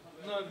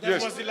 No,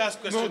 that was the last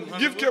question. No,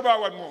 give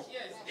Kewa one more.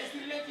 Yes, it's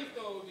related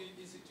to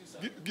the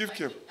institution. Give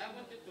Kewa. I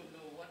wanted to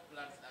know what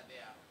plans are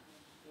there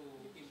to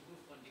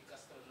improve on the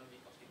gastronomy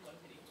of the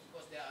country,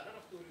 because there are a lot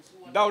of tourists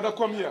who want Dauda,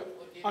 come here.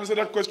 Answer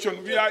that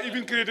question. We are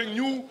even creating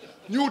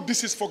new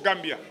dishes for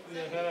Gambia.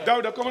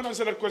 Dauda, come and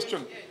answer that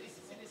question.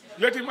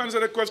 Let him answer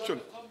the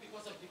question.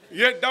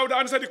 Yeah, Dauda,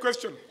 answer the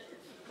question.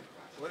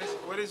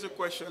 What is the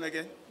question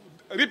again?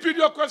 Repeat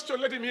your question.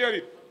 Let him hear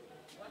it.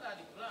 What are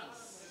the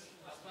plans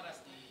as far as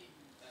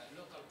the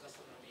local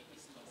gastronomy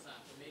is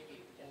concerned to make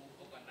it more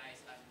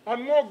organized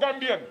and more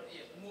Gambian?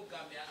 Yeah, more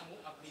Gambian and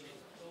more appealing.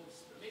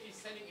 So maybe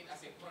selling it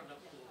as a product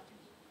to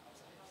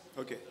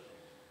outside. Okay.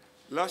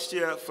 Last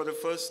year, for the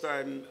first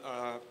time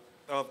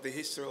of the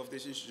history of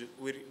this institute,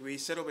 we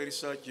set up a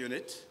research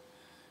unit,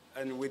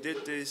 and we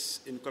did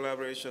this in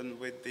collaboration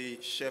with the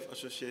chef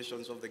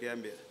associations of the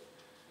Gambia.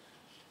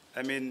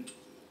 I mean,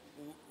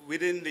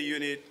 within the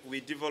unit, we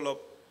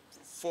developed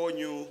 4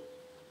 new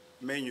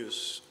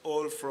menus,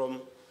 all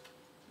from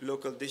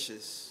local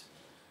dishes,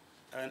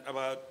 and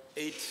about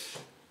 8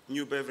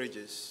 new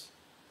beverages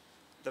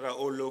that are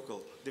all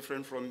local,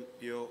 different from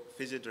your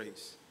fizzy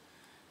drinks.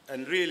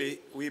 And really,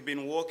 we've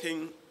been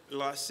working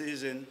last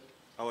season,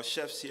 our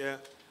chefs here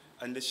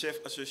and the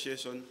Chef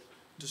Association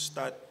to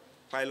start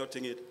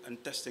piloting it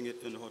and testing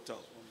it in the hotel.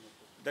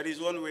 That is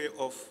one way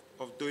of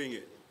doing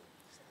it.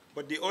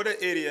 But the other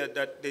area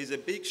that there's a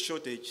big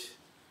shortage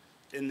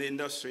in the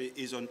industry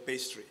is on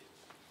pastry.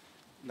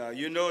 Now,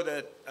 you know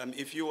that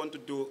if you want to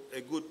do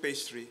a good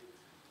pastry,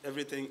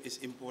 everything is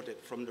imported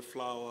from the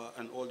flour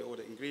and all the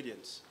other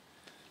ingredients.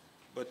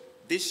 But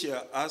this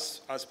year,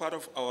 as part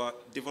of our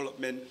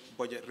development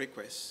budget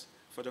request,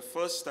 for the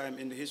first time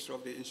in the history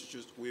of the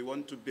Institute, we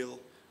want to build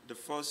the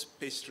first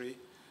pastry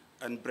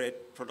and bread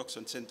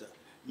production center,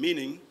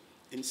 meaning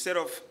instead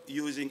of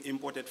using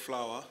imported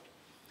flour,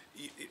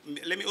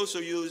 let me also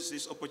use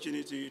this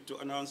opportunity to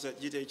announce that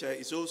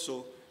GTHI is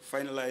also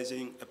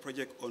finalizing a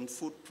project on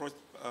food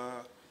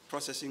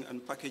processing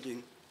and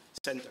packaging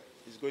center.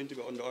 It's going to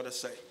be on the other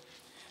side.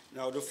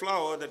 Now, the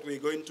flour that we're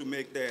going to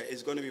make there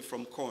is going to be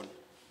from corn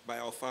by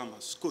our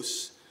farmers,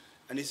 kus,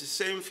 and it's the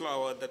same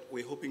flour that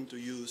we're hoping to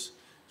use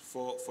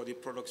for the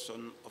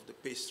production of the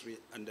pastry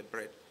and the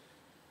bread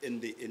in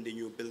the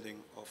new building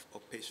of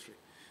pastry.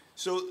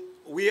 So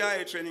we are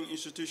a training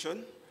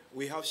institution.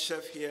 We have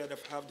chefs here that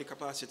have the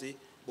capacity,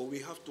 but we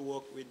have to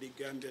work with the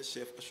Gambia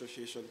Chef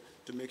Association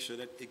to make sure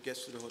that it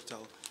gets to the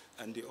hotel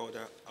and the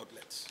other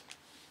outlets.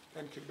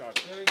 Thank you, Dad.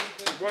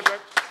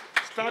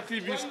 Star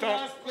TV,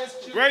 Star.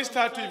 Where is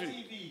Star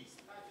TV?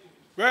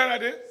 Where are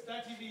they?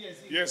 Star TV,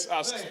 yes,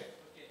 ask. Okay,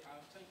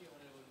 thank you,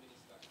 Honorable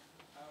Minister.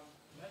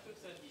 My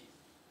question is,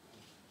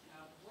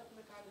 what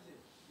mechanism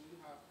do you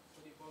have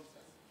for the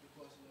bouncers?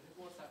 Because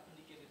reports have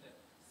indicated that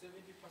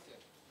 70%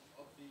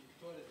 of the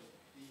tourism,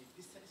 the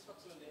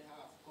dissatisfaction they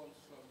have comes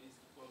from these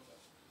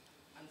bouncers.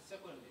 And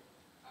secondly,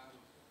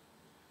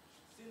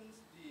 since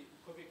the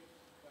COVID,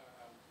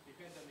 the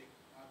pandemic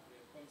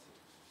outbreak comes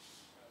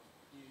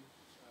in,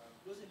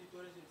 those in the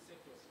tourism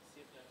sectors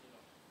say that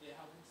they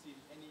haven't seen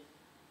any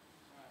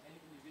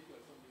individual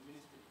from the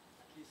ministry,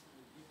 at least to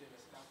give them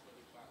a staff for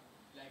the park,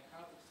 like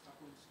how it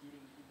happens during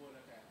the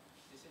Ebola time.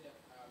 They say that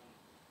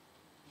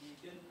the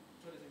then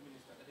tourism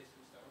minister, that is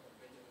Mr. Robert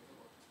Benjamin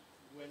Robert,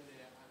 went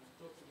there and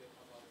talked to them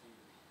about the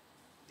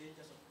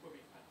dangers of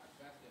COVID and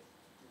advised them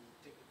to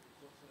take the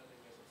precautionary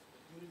measures.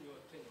 But during your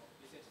tenure,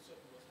 they said so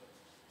it was not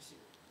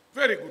visible.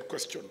 Very good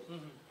question.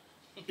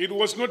 It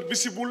was not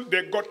visible.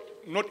 They got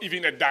not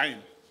even a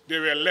dime. They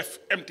were left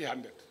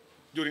empty-handed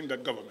during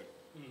that government.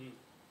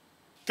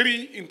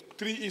 Three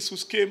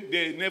issues came,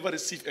 they never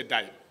received a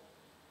dime.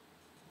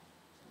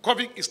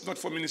 COVID is not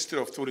for Ministry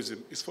of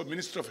Tourism, it's for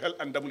Ministry of Health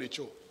and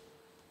WHO.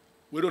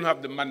 We don't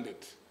have the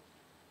mandate.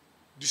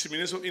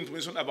 Dissemination of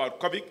information about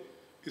COVID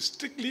is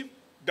strictly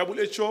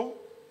WHO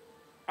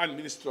and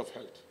Ministry of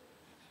Health.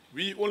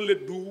 We only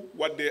do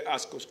what they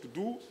ask us to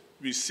do,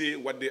 we say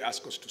what they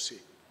ask us to say.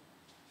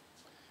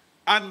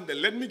 And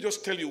let me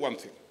just tell you one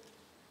thing.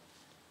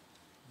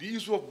 The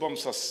issue of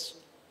bouncers,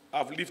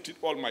 I've lived it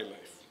all my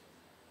life.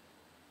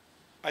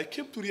 I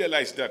came to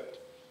realize that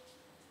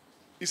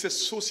it's a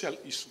social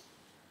issue.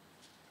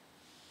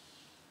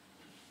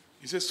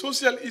 It's a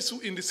social issue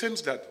in the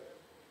sense that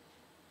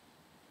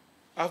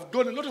I've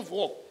done a lot of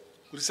work,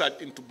 research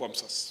into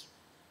bouncers.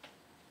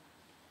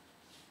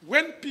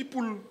 When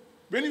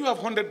you have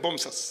 100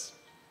 bouncers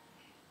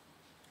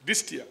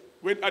this year,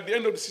 when at the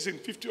end of the season,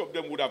 50 of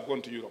them would have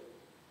gone to Europe.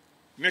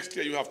 Next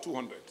year, you have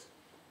 200.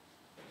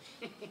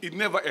 It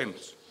never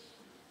ends.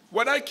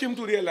 What I came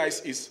to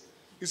realize is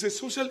it's a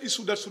social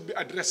issue that should be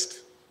addressed.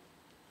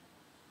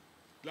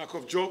 Lack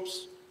of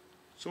jobs.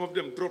 Some of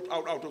them dropped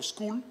out of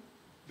school.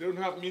 They don't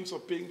have means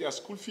of paying their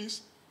school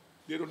fees.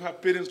 They don't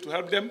have parents to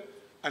help them.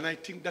 And I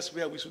think that's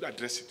where we should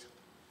address it.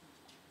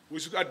 We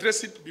should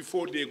address it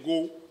before they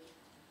go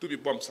to be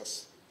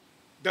bouncers.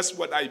 That's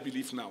what I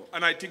believe now.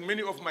 And I think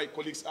many of my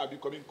colleagues are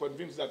becoming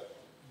convinced that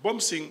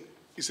bouncing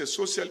is a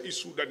social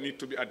issue that needs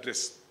to be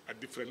addressed at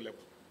different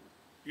levels.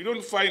 You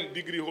don't find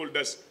degree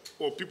holders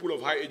or people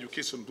of high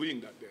education doing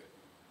that there.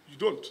 You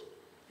don't.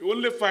 You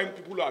only find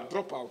people who are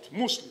dropouts,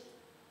 mostly,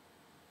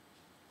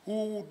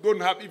 who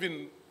don't have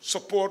even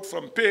support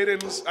from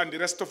parents and the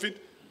rest of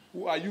it,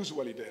 who are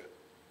usually there.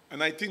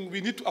 And I think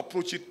we need to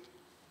approach it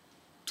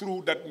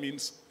through that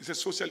means. It's a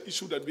social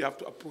issue that we have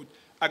to approach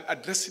and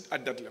address it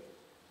at that level.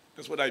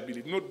 That's what I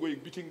believe. Not going,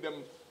 beating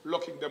them,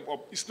 locking them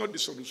up. It's not the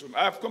solution.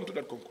 I have come to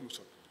that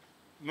conclusion.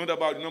 Not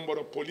about the number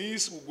of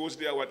police who goes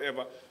there,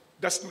 whatever.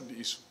 That's not the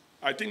issue.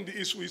 I think the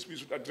issue is we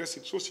should address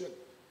it socially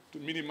to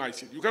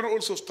minimize it. You cannot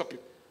also stop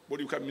it, but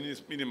you can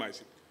minimize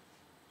it.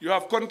 You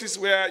have countries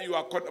where you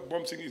are caught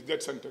bouncing is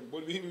death sentence,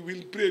 but we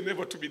will pray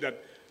never to be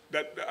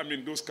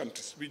those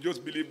countries. We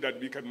just believe that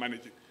we can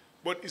manage it.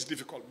 But it's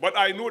difficult. But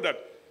I know that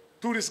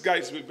tourist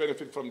guides will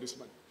benefit from this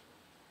money.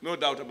 No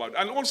doubt about it.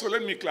 And also,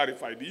 let me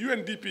clarify, the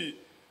UNDP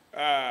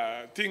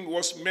thing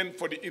was meant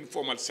for the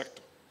informal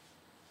sector.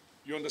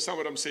 You understand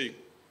what I'm saying?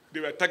 They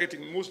were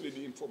targeting mostly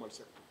the informal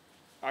sector.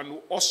 And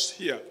us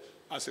here,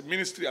 as a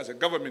ministry, as a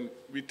government,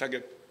 we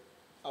target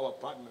our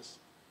partners,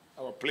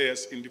 our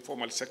players in the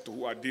formal sector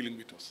who are dealing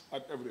with us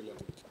at every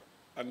level.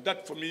 And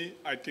that, for me,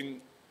 I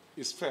think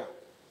is fair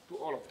to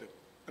all of them.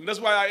 And that's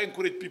why I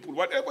encourage people,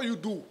 whatever you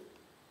do,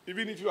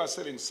 even if you are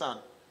selling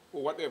sand,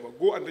 or whatever,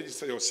 go and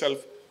register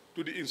yourself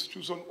to the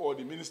institution or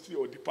the ministry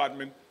or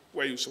department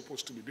where you're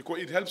supposed to be, because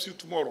it helps you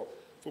tomorrow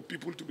for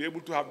people to be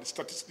able to have the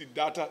statistic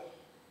data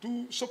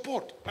to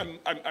support and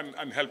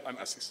help and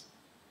assist.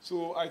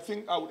 So I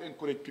think I would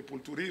encourage people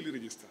to really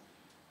register.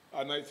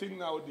 And I think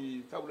now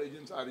the travel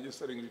agents are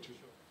registering with you.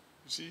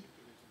 You see?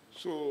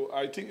 So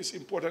I think it's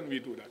important we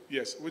do that.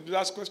 Yes. With the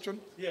last question?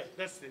 Yeah,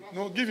 that's it.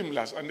 No, give him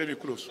last and then we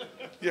close.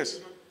 Yes.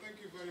 Thank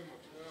you very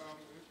much.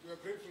 We are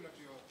grateful that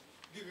you are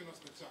giving us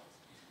the chance.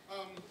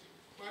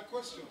 My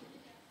question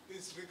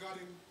is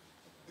regarding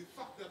the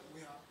fact that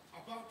we are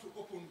about to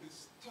open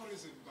this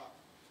tourism bar.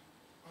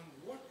 And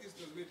what is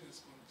the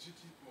latest on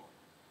GT board?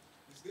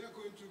 Is there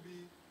going to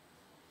be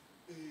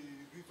a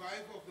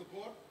revival of the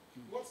board?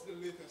 What's the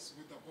latest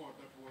with the board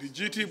that was?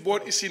 The GT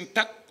board is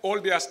intact.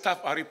 All their staff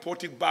are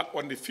reporting back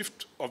on the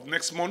 5th of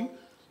next month.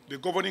 The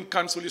governing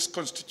council is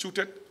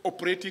constituted,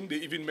 operating. They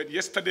even met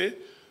yesterday.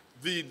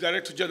 The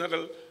Director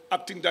General,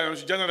 Acting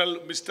Director General,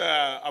 Mr.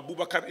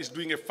 Abubakar, is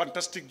doing a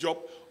fantastic job.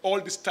 All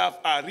the staff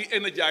are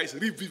re-energized,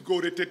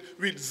 revigorated,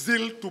 with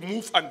zeal to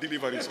move and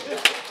deliver results.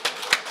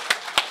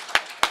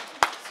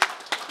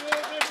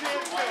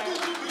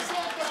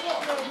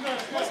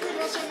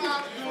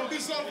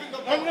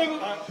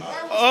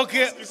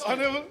 Okay,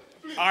 Honorable.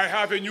 I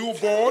have a new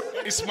board.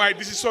 It's my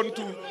decision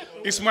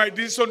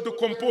to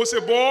compose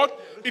a board.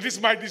 It is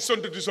my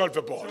decision to dissolve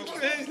a board.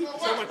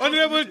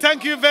 Honorable,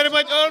 thank you very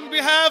much. On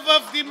behalf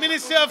of the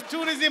Ministry of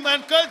Tourism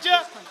and Culture,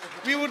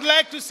 we would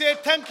like to say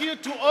thank you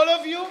to all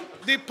of you.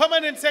 The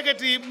Permanent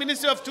Secretary,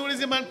 Ministry of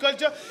Tourism and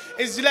Culture,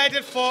 is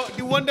delighted for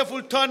the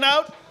wonderful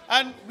turnout,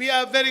 and we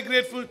are very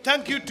grateful.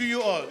 Thank you to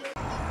you all.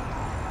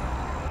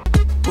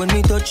 When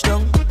we touch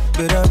down,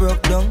 better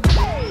broke down.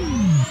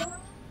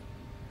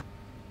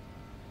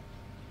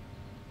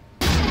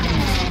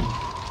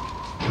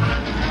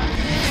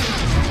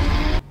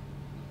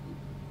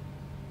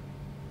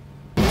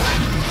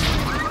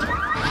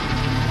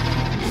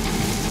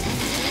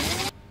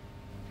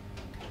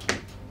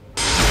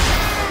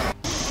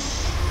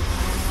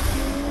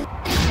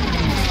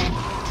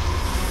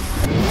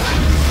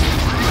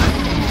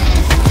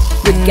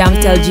 With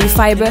Gamtel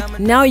G-Fiber,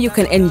 now you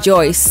can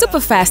enjoy super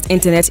fast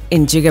internet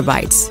in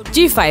gigabytes.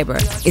 G-Fiber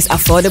is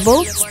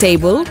affordable,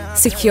 stable,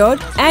 secured,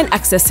 and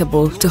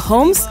accessible to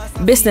homes,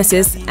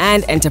 businesses,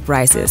 and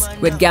enterprises.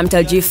 With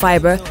Gamtel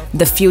G-Fiber,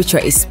 the future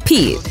is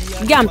speed.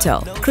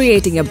 Gamtel,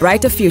 creating a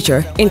brighter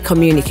future in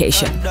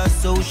communication.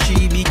 That's how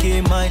she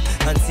became mine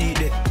and see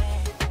the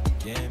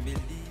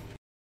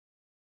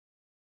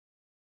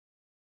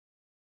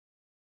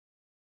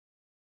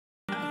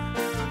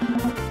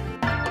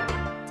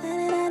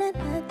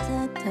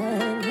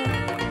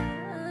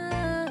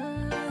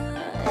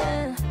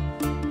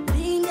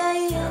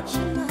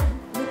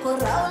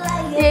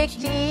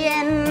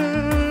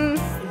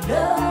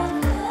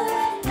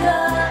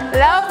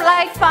Love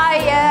like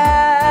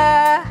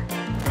fire.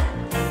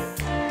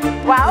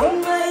 Wow.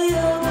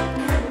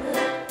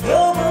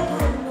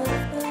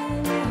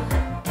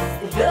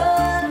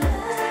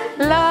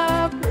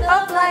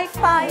 Love like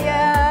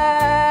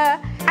fire.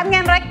 Xam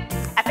ngeen rek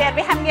affaire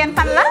bi xam ngeen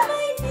fan la?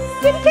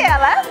 Skincare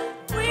la.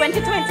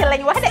 2020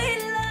 lañ wax de.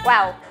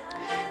 Waaw.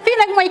 Fii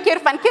nag mooy Kerr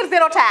fan, Kerr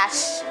Zero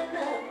Tache.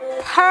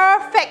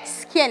 Perfect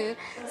skin.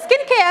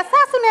 Skincare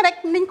saa su ne rek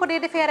niñ ko dee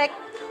defee rek.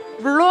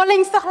 Loo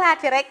lañ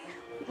soxlaati rek.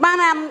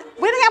 Maanaam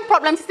bu ngeen am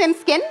problème ci seen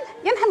skin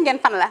yéen xam ngeen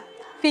fan la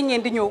fii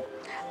ngeen di ñëw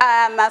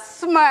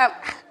suma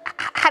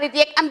xarit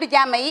yeeg am di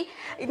jàmm yi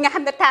nga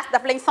xam ne taas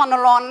daf lañ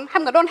sonaloon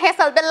xam nga doon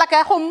xeesal bel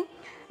laka xum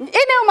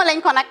éneew ma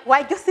lañ ko nag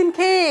waaye just in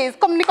case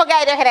comme ni ko gars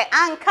yi di waxee rek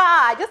en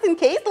cas just in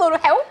case loolu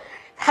xew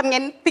xam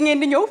ngeen fi ngeen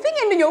di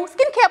ñëw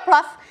Skincare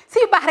Plus si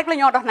yu baax rek la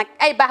ñoo dox nag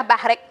ay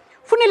baax rek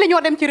fu ne la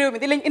ñoo dem ci réew mi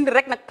di lañ indi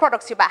rek nag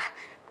products yu baax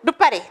du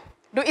Paris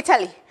du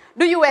Italie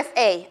du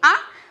USA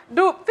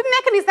du fi mu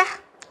nekk nii sax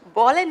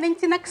boole nañ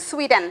ci nag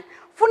Sweden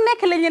fu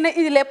nekk lañ leen a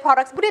indilee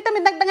products bu dee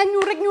tamit nag da nga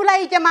ñuul rek ñu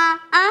lay jamaa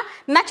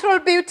natural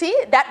beauty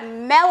that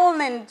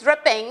melanin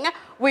dripping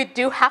we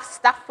do have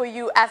stuff for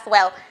you as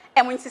well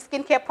emuñ si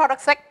skincare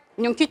products rek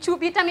ñu ngi ci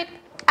cuub yi tamit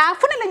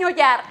fu ne la ñoo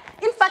jaar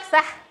in fact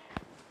sax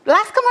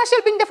last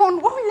commercial bi ñu defoon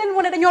waxuñ leen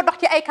woon ne dañoo dox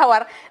ci ay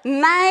kawar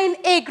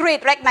 9A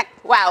grade rek nag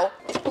waaw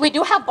we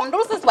do have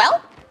bundles as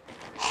well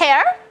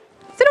hair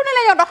si lu ne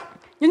la ñoo dox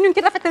ñun ñu ngi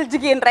ci rafetal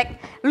jigéen rek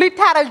luy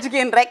taaral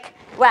jigéen rek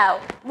waaw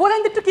boo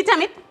leen di tukki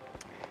tamit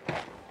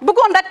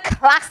bëggoon rek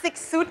classic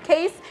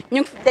suitcase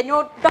ñu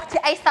dañoo dox ci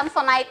ay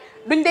Samsonite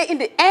duñ dee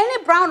indi any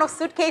brand of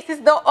suitcases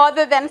though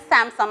other than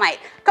Samsonite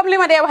comme li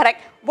ma dee wax rek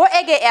boo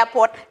eggee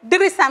airport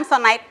dëri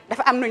Samsonite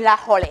dafa am nuñ laa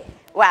xoolee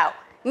waaw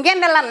ngeen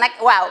ne lan nag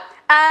waaw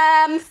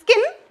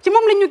skin ci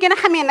moom la ñu gën a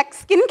xamee nag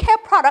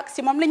skincare products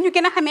ci moom la ñu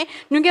gën a xamee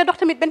ñu ngi dox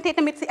tamit bentey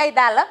tamit si ay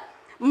dàlla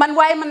man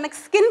waaye man nag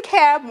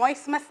skincare mooy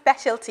suma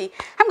specialty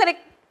xam nga rek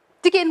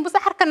jigéen bu sa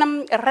xar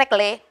kanam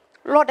réglé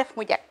loo def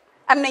mu jag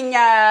am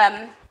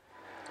nañ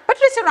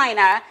Patricia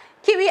Reiner,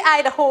 Kiwi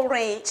Eye, the whole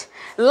range,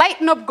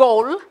 Lighten Up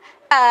Gold,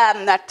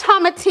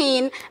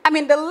 Tomatine. I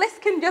mean, the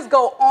list can just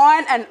go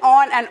on and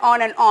on and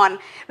on and on.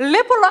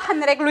 Lépp loo xam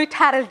ne rek luy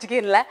taaral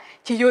jigéen la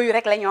ci yooyu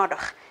rek la ñoo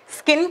dox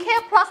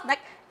Skincare Plus nag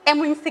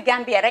emuñ si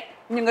Gambia rek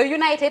ñu nga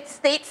United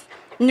States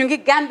ñu ngi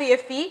Gambia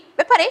fii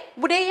ba pare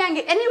bu dee yaa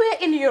ngi anywhere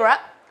in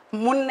Europe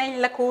mun nañ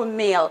la ko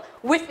mail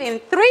within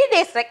 3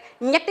 days rek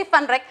ñetti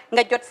fan rek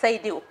nga jot say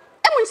diw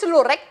emuñ si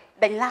loolu rek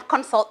dañ laa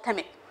consult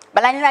tamit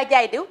balaa ñu laa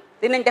jaay diw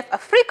dinañ def a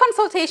free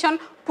consultation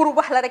pour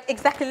wax la rek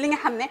exactly li nga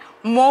xam ne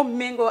moo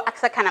méngoo ak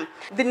sa kanam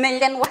dinañ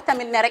leen wax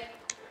tamit ne rek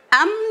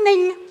am nañ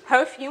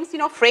perfumes,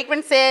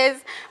 fragrances,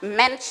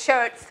 men's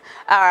shirts,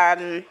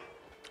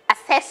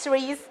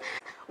 accessories.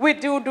 We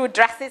do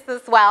dresses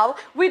as well.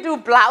 We do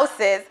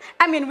blouses.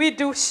 We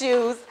do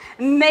shoes.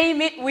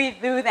 Name it, we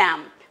do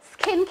them.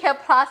 Skincare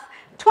Plus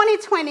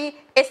 2020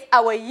 is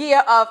our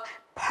year of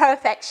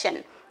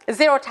perfection.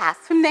 Zero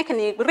tasks. Fi mu nekk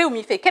nii réew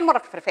mi fii kenn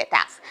waratu fi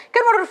tasks.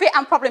 Kenn waratu fi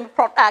am problème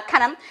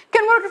kanam.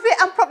 Kenn waratu fi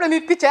am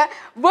problème picture.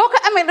 Boo ko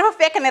amee dafa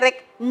fekk ne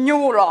rek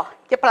ñëwuloo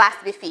ci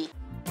place bi fii.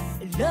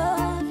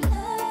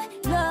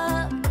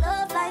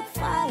 Love like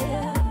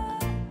fire.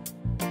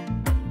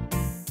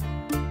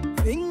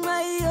 Bring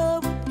my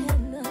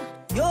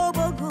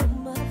yoba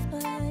guma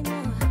fire.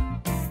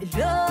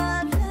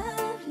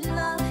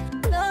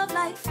 Love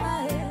like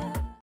fire.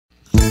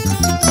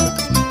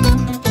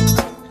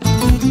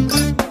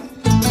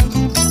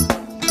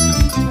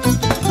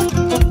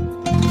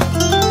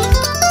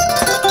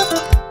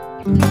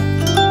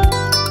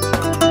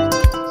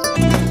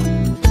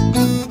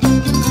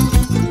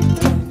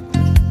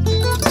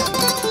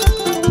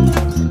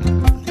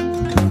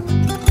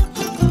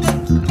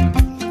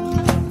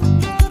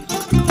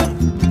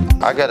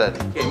 I get it.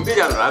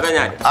 Mbijano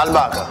aganyani.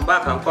 Albaka.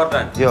 Mbaka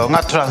important. Yo,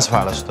 nga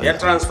transfer la sto. Ya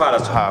transfer la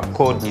sto. Ha,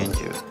 code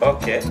nyingi.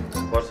 Okay.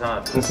 What's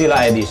on? Nsila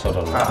ID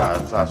soto. Ah,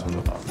 sa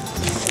soto.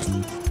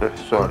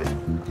 Sorry.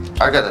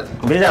 I get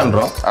it. Mbijano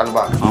bro.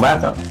 Albaka.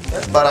 Mbaka.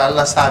 Bara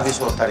alla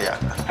service o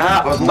tariaka.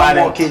 Ah,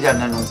 mbale. Mo ki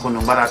janna nun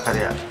kunu bara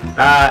tariaka.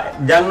 Ah,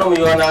 janno mi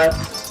yona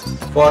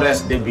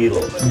forest de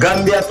bureau.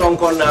 Gambia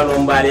tonkon na no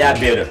mbali ya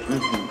bere.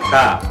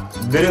 Ha.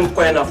 Birim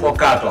koyna fo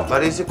kato.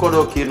 Bari si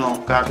kodo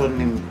kino kato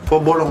ni fo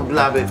bolong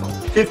blabe to.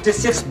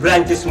 56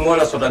 branches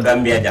mola soto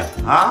Gambia jam.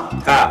 Ha?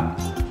 Ha.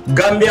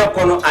 Gambia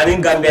kono ani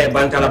Gambia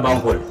bantala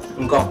bankol.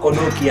 Nka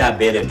kodo kiya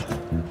bere to.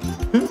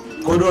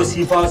 Kodo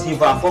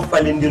sifa fo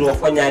falindiro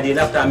fo nyaadi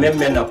lafta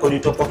même na kodi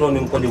to poto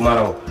nin kodi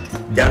maraw.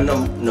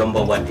 Jannam number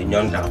 1 ti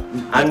nyonta.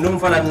 Andum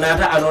fana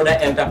nata anoda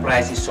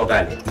enterprise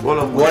sotale.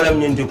 Wolam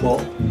nyindi ko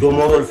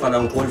domorol fana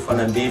kol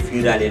fana be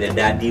firale le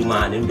dadi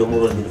ma ni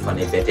domorol ni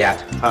fana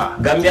beteata.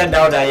 Gambia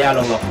dawda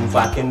yalo ngam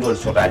fa kendol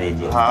sotale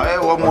je. Ha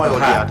wo moyo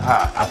diat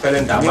ha.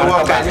 Apelenta baraka. Ni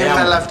wo ka ni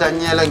na lafta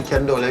nyelen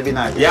kendol e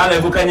bina.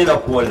 Yalo bukani la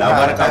ko la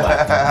baraka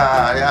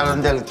ba. Yalo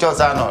ndel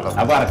chosano lo.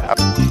 Abaraka.